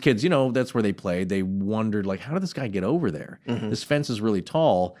 And these kids, that's where they played. They wondered, like, how did this guy get over there? Mm-hmm. This fence is really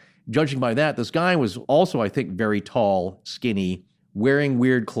tall. Judging by that, this guy was also, I think, very tall, skinny, wearing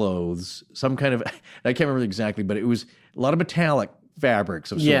weird clothes, some kind of, I can't remember exactly, but it was a lot of metallic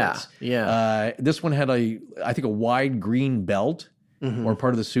fabrics of sorts. Yeah. This one had I think a wide green belt. Mm-hmm. Or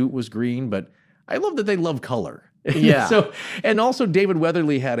part of the suit was green, but I love that they love color. Yeah. And also David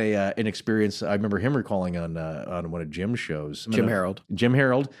Weatherly had an experience. I remember him recalling on one of Jim's shows. Jim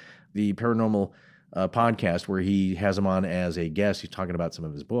Harold, the paranormal podcast, where he has him on as a guest. He's talking about some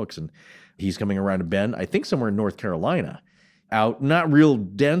of his books, and he's coming around a bend, I think somewhere in North Carolina, out not real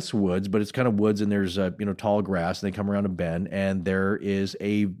dense woods, but it's kind of woods, and there's tall grass. And they come around a bend, and there is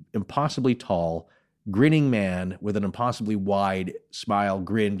a impossibly tall, grinning man with an impossibly wide smile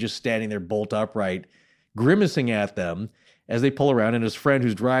grin, just standing there bolt upright, grimacing at them as they pull around. And his friend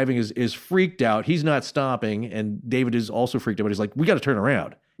who's driving is freaked out. He's not stopping, and David is also freaked out. But he's like, "We got to turn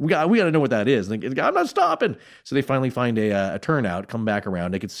around. We got to know what that is." And I'm not stopping. So they finally find a turnout, come back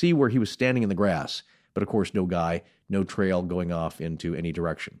around. They could see where he was standing in the grass, but of course, no guy, no trail going off into any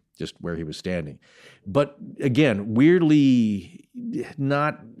direction, just where he was standing. But again, weirdly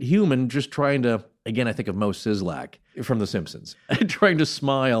not human, just trying to Again, I think of Mo Sizlak from The Simpsons, trying to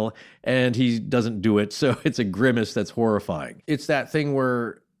smile, and he doesn't do it, so it's a grimace that's horrifying. It's that thing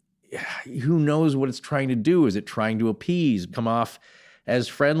where who knows what it's trying to do? Is it trying to appease, come off as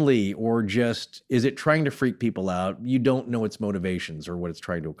friendly, or just is it trying to freak people out? You don't know its motivations or what it's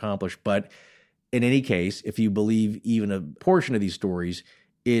trying to accomplish, but in any case, if you believe even a portion of these stories,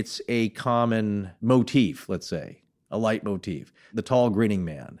 it's a common motif, let's say, a leitmotif, the tall grinning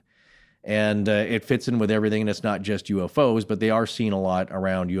man. And it fits in with everything, and it's not just UFOs, but they are seen a lot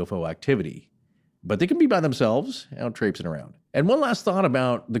around UFO activity. But they can be by themselves, out traipsing around. And one last thought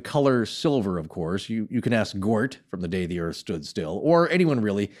about the color silver, of course. You can ask Gort from The Day the Earth Stood Still, or anyone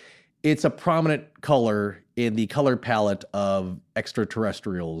really. It's a prominent color in the color palette of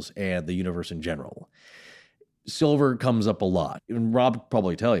extraterrestrials and the universe in general. Silver comes up a lot. And Rob could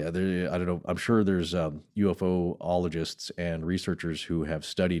probably tell you. I don't know. I'm sure there's UFOologists and researchers who have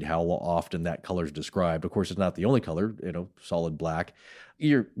studied how often that color is described. Of course, it's not the only color, solid black.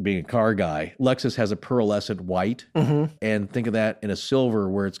 You're being a car guy. Lexus has a pearlescent white. And think of that in a silver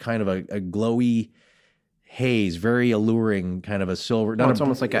where it's kind of a glowy haze, very alluring, kind of a silver. It's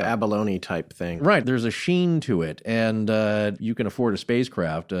almost like an abalone type thing. Right. There's a sheen to it, and you can afford a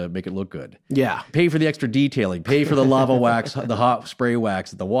spacecraft to make it look good. Yeah. Pay for the extra detailing. Pay for the lava wax, the hot spray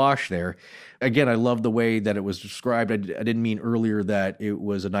wax at the wash there. Again, I love the way that it was described. I didn't mean earlier that it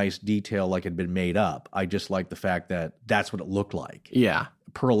was a nice detail like it had been made up. I just like the fact that that's what it looked like. Yeah.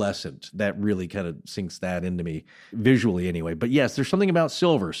 Pearlescent. That really kind of sinks that into me, visually anyway. But yes, there's something about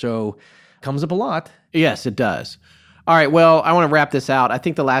silver, so comes up a lot. Yes, it does. All right, well, I want to wrap this out. I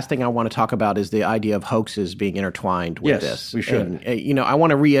think the last thing I want to talk about is the idea of hoaxes being intertwined with this. Yes, we should. And, I want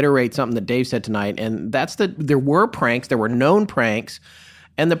to reiterate something that Dave said tonight, and that's that there were pranks, there were known pranks,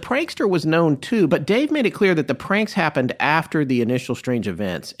 and the prankster was known too, but Dave made it clear that the pranks happened after the initial strange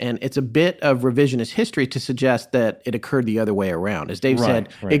events, and it's a bit of revisionist history to suggest that it occurred the other way around. As Dave said,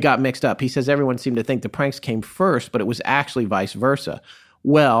 it got mixed up. He says everyone seemed to think the pranks came first, but it was actually vice versa.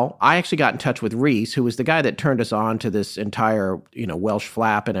 Well, I actually got in touch with Reese, who was the guy that turned us on to this entire, Welsh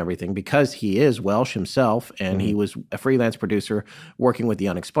flap and everything, because he is Welsh himself, and he was a freelance producer working with the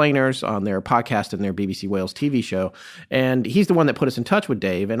Unexplainers on their podcast and their BBC Wales TV show. And he's the one that put us in touch with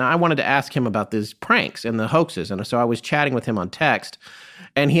Dave, and I wanted to ask him about these pranks and the hoaxes. And so I was chatting with him on text,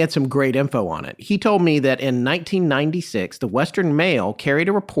 and he had some great info on it. He told me that in 1996, the Western Mail carried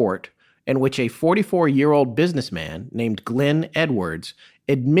a report in which a 44-year-old businessman named Glenn Edwards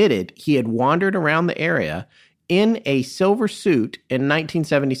admitted he had wandered around the area in a silver suit in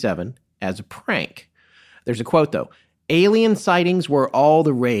 1977 as a prank. There's a quote, though. "Alien sightings were all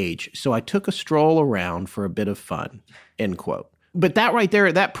the rage, so I took a stroll around for a bit of fun," end quote. But that right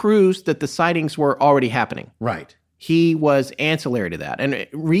there, that proves that the sightings were already happening. Right. He was ancillary to that. And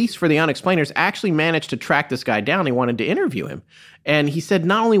Reese, for the Unexplainers, actually managed to track this guy down. He wanted to interview him. And he said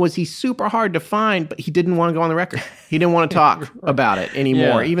not only was he super hard to find, but he didn't want to go on the record. He didn't want to talk about it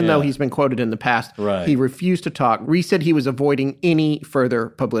anymore, even though he's been quoted in the past. Right. He refused to talk. Reese said he was avoiding any further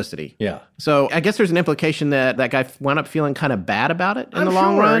publicity. Yeah. So I guess there's an implication that that guy wound up feeling kind of bad about it in the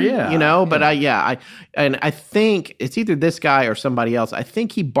long run. Yeah. But I think it's either this guy or somebody else. I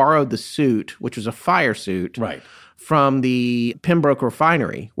think he borrowed the suit, which was a fire suit. Right. From the Pembroke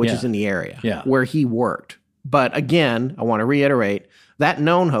refinery, which is in the area where he worked. But again, I want to reiterate, that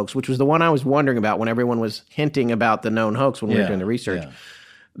known hoax, which was the one I was wondering about when everyone was hinting about the known hoax when we were doing the research,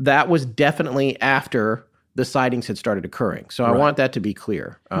 that was definitely after the sightings had started occurring. So I want that to be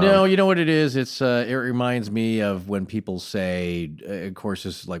clear. No, you know what it is? It reminds me of when people say, of course,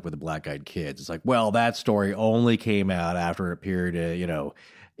 this is like with the Black-Eyed Kids. It's like, well, that story only came out after it appeared,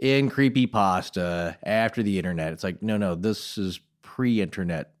 in creepypasta after the internet. It's like, no, this is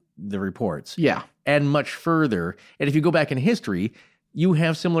pre-internet, the reports. Yeah. And much further. And if you go back in history, you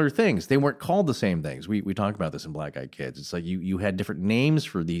have similar things. They weren't called the same things. We talked about this in Black-Eyed Kids. It's like you had different names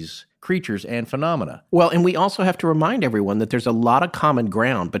for these creatures and phenomena. Well, and we also have to remind everyone that there's a lot of common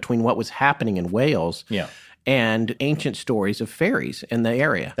ground between what was happening in Wales and ancient stories of fairies in the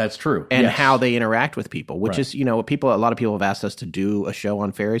area. That's true. And how they interact with people, which is, a lot of people have asked us to do a show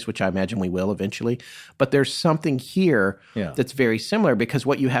on fairies, which I imagine we will eventually. But there's something here that's very similar, because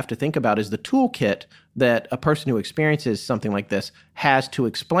what you have to think about is the toolkit that a person who experiences something like this has to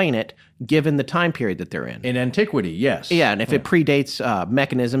explain it, given the time period that they're in. In antiquity, yes. Yeah, and if it predates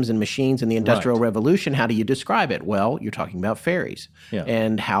mechanisms and machines and the Industrial Revolution, how do you describe it? Well, you're talking about fairies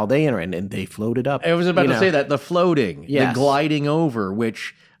and how they enter, and they floated up. I was about to say that, the floating, the Yes. gliding over,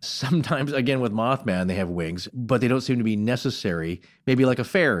 which sometimes, again, with Mothman, they have wings, but they don't seem to be necessary, maybe like a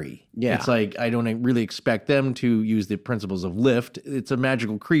fairy. Yeah. It's like, I don't really expect them to use the principles of lift. It's a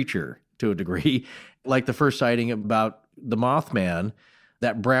magical creature to a degree. Like the first sighting about the Mothman,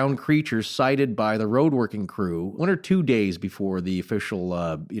 that brown creature sighted by the roadworking crew 1 or 2 days before the official,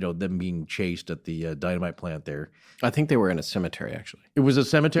 them being chased at the dynamite plant there. I think they were in a cemetery, actually. It was a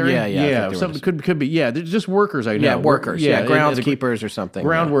cemetery? Yeah. Something could be. Yeah, they're just workers, I know. Yeah, workers. Yeah, groundskeepers or something.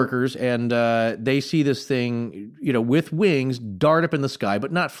 Ground workers, and they see this thing, with wings dart up in the sky,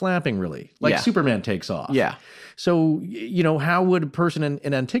 but not flapping really, like Superman takes off. Yeah. So, how would a person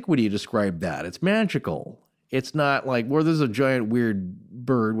in antiquity describe that? It's magical. It's not like, there's a giant weird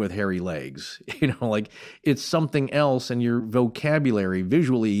bird with hairy legs. It's something else, and your vocabulary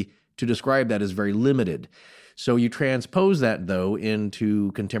visually to describe that is very limited. So you transpose that, though,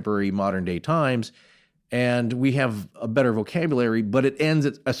 into contemporary modern-day times, and we have a better vocabulary, but it ends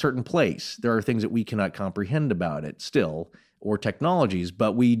at a certain place. There are things that we cannot comprehend about it still, or technologies,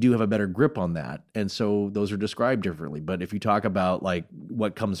 but we do have a better grip on that, and so those are described differently. But if you talk about,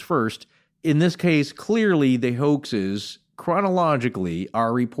 what comes first, in this case, clearly the hoaxes chronologically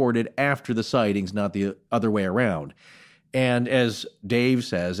are reported after the sightings, not the other way around. And as Dave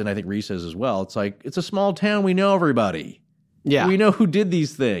says, and I think Reese says as well, it's a small town. We know everybody. Yeah. We know who did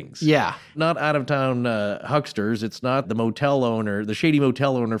these things. Yeah. Not out-of-town hucksters. It's not the motel owner, the shady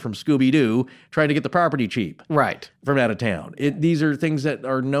motel owner from Scooby-Doo trying to get the property cheap. Right. From out of town. These are things that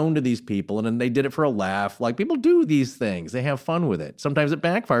are known to these people, and then they did it for a laugh. People do these things. They have fun with it. Sometimes it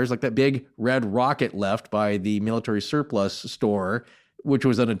backfires, like that big red rocket left by the military surplus store, which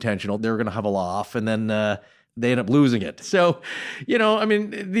was unintentional. They were going to have a laugh, and then they end up losing it. So,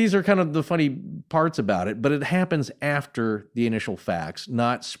 these are kind of the funny parts about it, but it happens after the initial facts,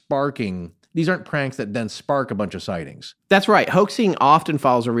 not sparking. These aren't pranks that then spark a bunch of sightings. That's right. Hoaxing often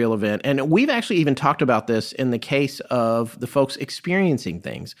follows a real event. And we've actually even talked about this in the case of the folks experiencing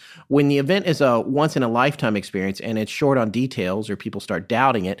things. When the event is a once-in-a-lifetime experience and it's short on details or people start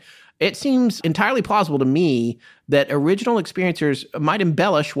doubting it, it seems entirely plausible to me that original experiencers might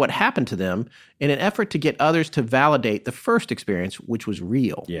embellish what happened to them in an effort to get others to validate the first experience, which was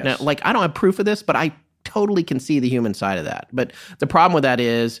real. Yes. Now, I don't have proof of this, but I totally can see the human side of that. But the problem with that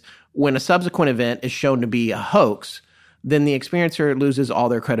is when a subsequent event is shown to be a hoax, then the experiencer loses all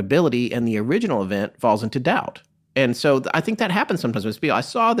their credibility and the original event falls into doubt. And so I think that happens sometimes with people. I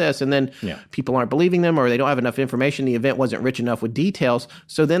saw this, and then people aren't believing them, or they don't have enough information. The event wasn't rich enough with details.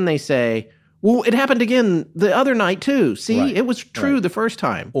 So then they say, well, it happened again the other night too. See, it was true the first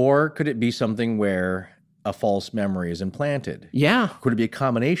time. Or could it be something where a false memory is implanted? Yeah. Could it be a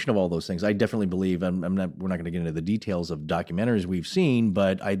combination of all those things? I definitely believe, we're not going to get into the details of documentaries we've seen,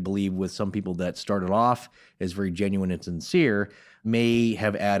 but I believe with some people that started off as very genuine and sincere, may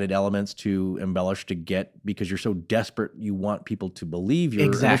have added elements to embellish to get, because you're so desperate, you want people to believe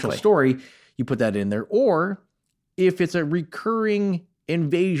your initial story, you put that in there. Or if it's a recurring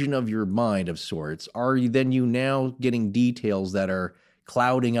invasion of your mind of sorts, are you now getting details that are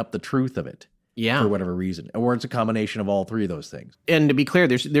clouding up the truth of it? Yeah. For whatever reason. Or it's a combination of all three of those things. And to be clear,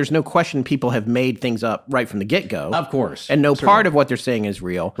 there's no question people have made things up right from the get-go. Of course. And part of what they're saying is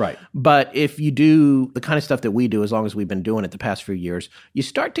real. Right. But if you do the kind of stuff that we do, as long as we've been doing it the past few years, you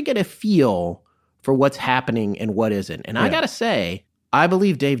start to get a feel for what's happening and what isn't. And I got to say, I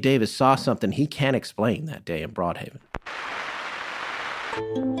believe Dave Davis saw something he can't explain that day in Broadhaven.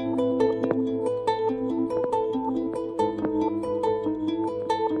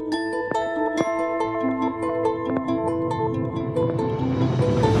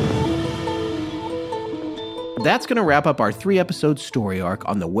 That's going to wrap up our 3-episode story arc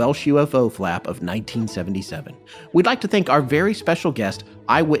on the Welsh UFO flap of 1977. We'd like to thank our very special guest,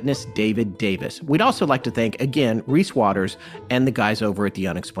 eyewitness David Davis. We'd also like to thank, again, Reese Waters and the guys over at The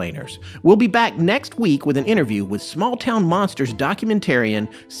Unexplainers. We'll be back next week with an interview with Small Town Monsters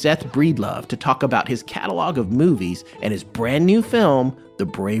documentarian Seth Breedlove to talk about his catalog of movies and his brand new film, The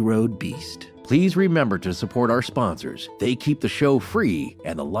Bray Road Beast. Please remember to support our sponsors. They keep the show free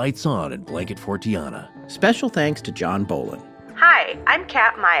and the lights on in Blanket Fortiana. Special thanks to John Bolin. Hi, I'm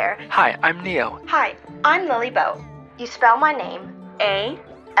Kat Meyer. Hi, I'm Neo. Hi, I'm Lily Boat. You spell my name A-L-I-E.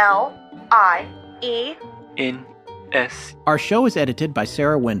 N-S. Our show is edited by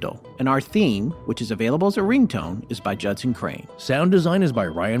Sarah Wendell, and our theme, which is available as a ringtone, is by Judson Crane. Sound design is by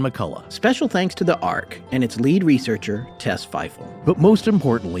Ryan McCullough. Special thanks to the ARC and its lead researcher, Tess Feifel. But most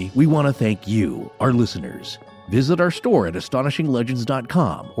importantly, we want to thank you, our listeners. Visit our store at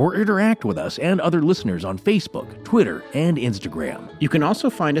astonishinglegends.com or interact with us and other listeners on Facebook, Twitter, and Instagram. You can also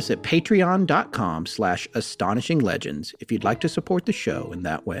find us at patreon.com/astonishinglegends if you'd like to support the show in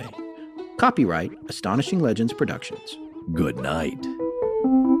that way. Copyright Astonishing Legends Productions. Good night.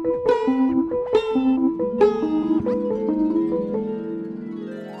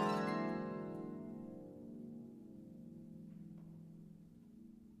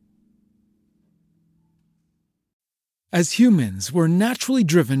 As humans, we're naturally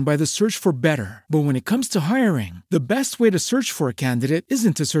driven by the search for better. But when it comes to hiring, the best way to search for a candidate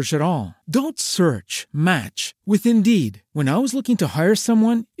isn't to search at all. Don't search, match with Indeed. When I was looking to hire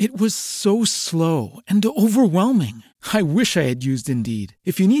someone, it was so slow and overwhelming. I wish I had used Indeed.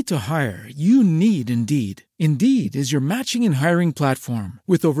 If you need to hire, you need Indeed. Indeed is your matching and hiring platform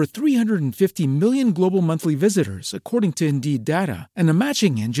with over 350 million global monthly visitors, according to Indeed data, and a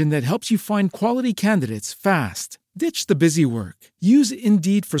matching engine that helps you find quality candidates fast. Ditch the busy work. Use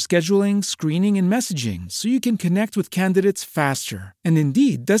Indeed for scheduling, screening, and messaging so you can connect with candidates faster. And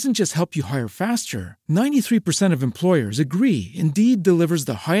Indeed doesn't just help you hire faster. 93% of employers agree Indeed delivers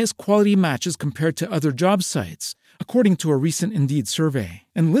the highest quality matches compared to other job sites, according to a recent Indeed survey.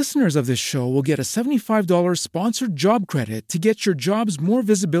 And listeners of this show will get a $75 sponsored job credit to get your jobs more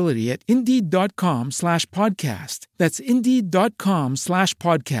visibility at Indeed.com/podcast. That's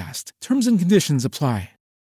Indeed.com/podcast. Terms and conditions apply.